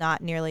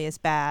not nearly as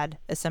bad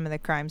as some of the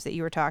crimes that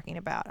you were talking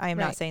about. I am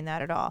not Right. saying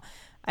that at all.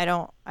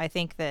 I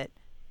think that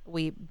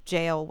we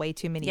jail way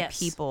too many Yes.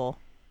 people,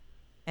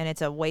 and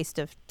it's a waste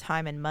of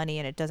time and money,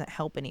 and it doesn't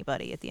help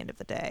anybody at the end of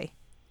the day.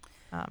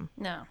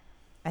 No.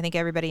 I think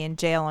everybody in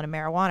jail on a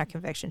marijuana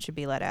conviction should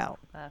be let out.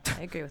 I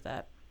agree with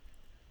that.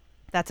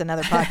 That's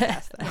another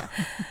podcast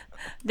though.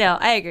 No,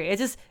 I agree. It's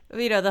just,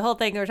 the whole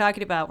thing we're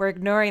talking about, we're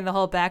ignoring the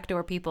whole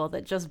backdoor people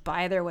that just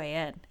buy their way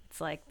in.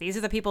 It's like, these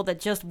are the people that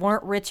just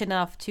weren't rich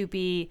enough to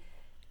be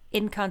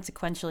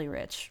inconsequentially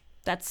rich.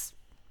 That's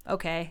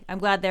okay. I'm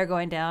glad they're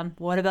going down.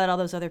 What about all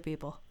those other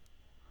people?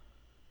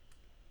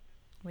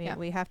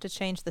 We have to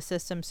change the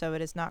system so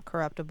it is not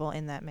corruptible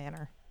in that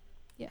manner.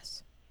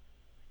 Yes.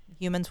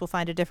 Humans will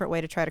find a different way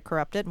to try to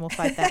corrupt it, and we'll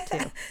fight that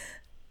too.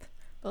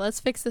 But let's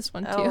fix this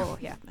one too. Oh,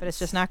 Yeah, but it's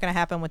just not going to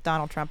happen with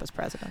Donald Trump as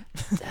president.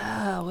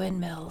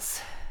 Windmills.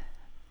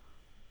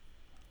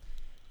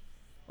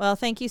 Well,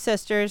 thank you,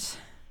 sisters.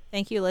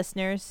 Thank you,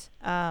 listeners.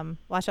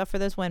 Watch out for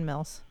those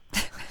windmills.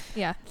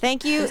 Yeah.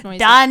 Thank you. Those noises.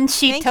 Don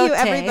Thank Chitote. you,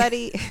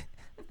 everybody.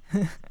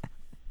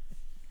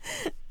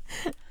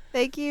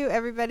 Thank you,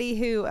 everybody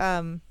who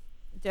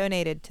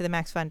donated to the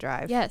Max Fun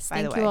Drive. Yes. by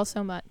the Thank way. you all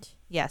so much.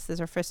 Yes, this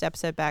is our first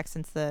episode back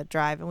since the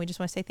drive, and we just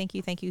want to say thank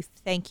you, thank you,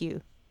 thank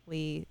you.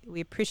 We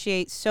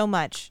appreciate so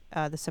much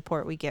the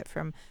support we get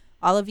from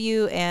all of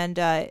you,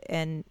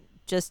 and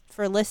just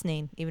for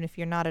listening, even if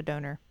you're not a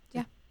donor.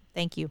 Yeah.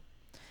 Thank you.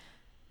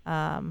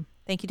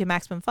 Thank you to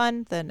Maximum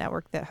Fun, the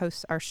network that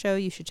hosts our show.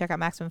 You should check out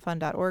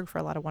MaximumFun.org for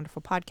a lot of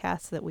wonderful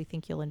podcasts that we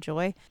think you'll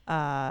enjoy.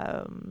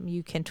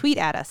 You can tweet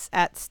at us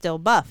at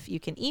StillBuff. You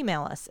can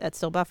email us at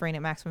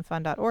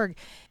stillbuffering@MaximumFun.org.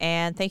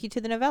 And thank you to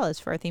the Novellas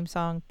for our theme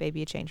song, Baby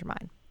You Change Your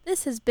Mind.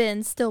 This has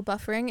been Still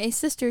Buffering, a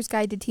sister's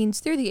guide to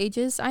teens through the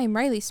ages. I am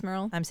Riley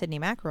Smurl. I'm Sydney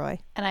McRoy.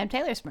 And I'm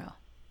Taylor Smurl.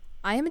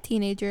 I am a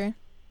teenager.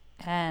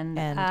 And,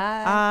 And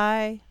I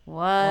I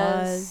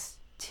was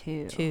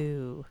 2.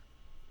 2.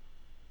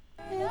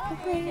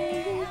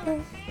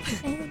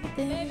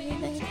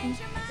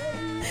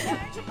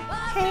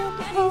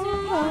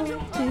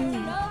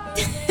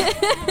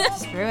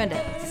 Just ruined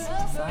it. This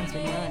song's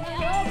been ruined.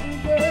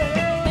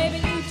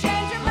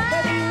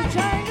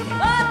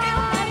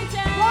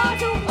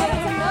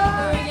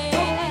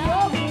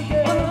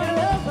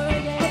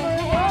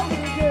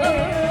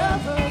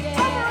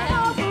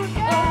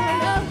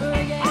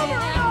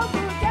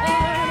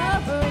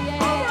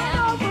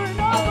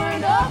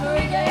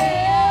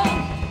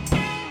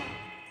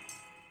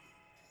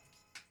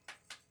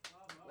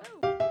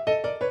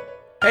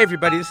 Hey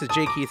everybody, this is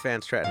J. Keith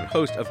Van Stratton,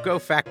 host of Go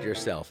Fact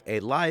Yourself, a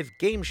live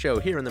game show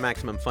here on the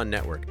Maximum Fun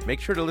Network. Make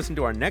sure to listen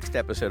to our next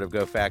episode of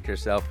Go Fact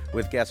Yourself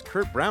with guest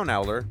Kurt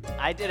Brownowler.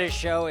 I did a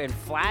show in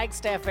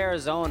Flagstaff,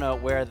 Arizona,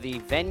 where the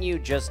venue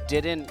just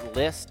didn't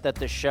list that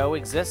the show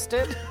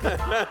existed.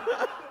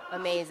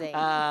 Amazing.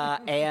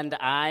 And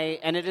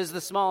it is the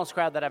smallest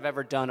crowd that I've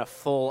ever done a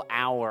full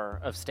hour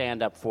of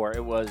stand-up for.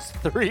 It was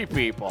 3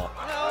 people.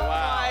 Oh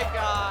my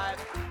God.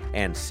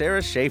 And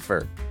Sarah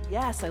Schaefer.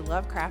 Yes, I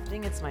love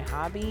crafting. It's my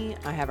hobby.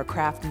 I have a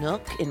craft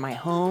nook in my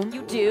home.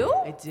 You do?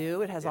 I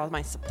do. It has all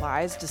my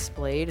supplies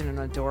displayed in an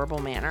adorable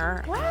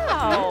manner.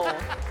 Wow.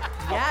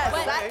 Yes.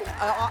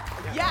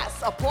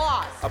 Yes,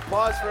 applause.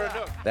 Applause for a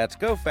nook. That's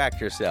Go Fact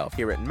Yourself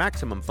here at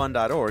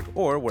MaximumFun.org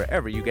or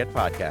wherever you get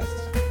podcasts.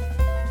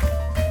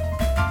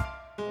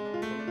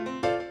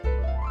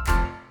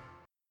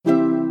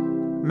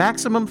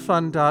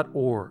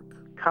 MaximumFun.org.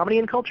 Comedy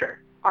and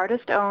culture.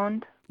 Artist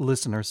owned.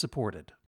 Listener supported.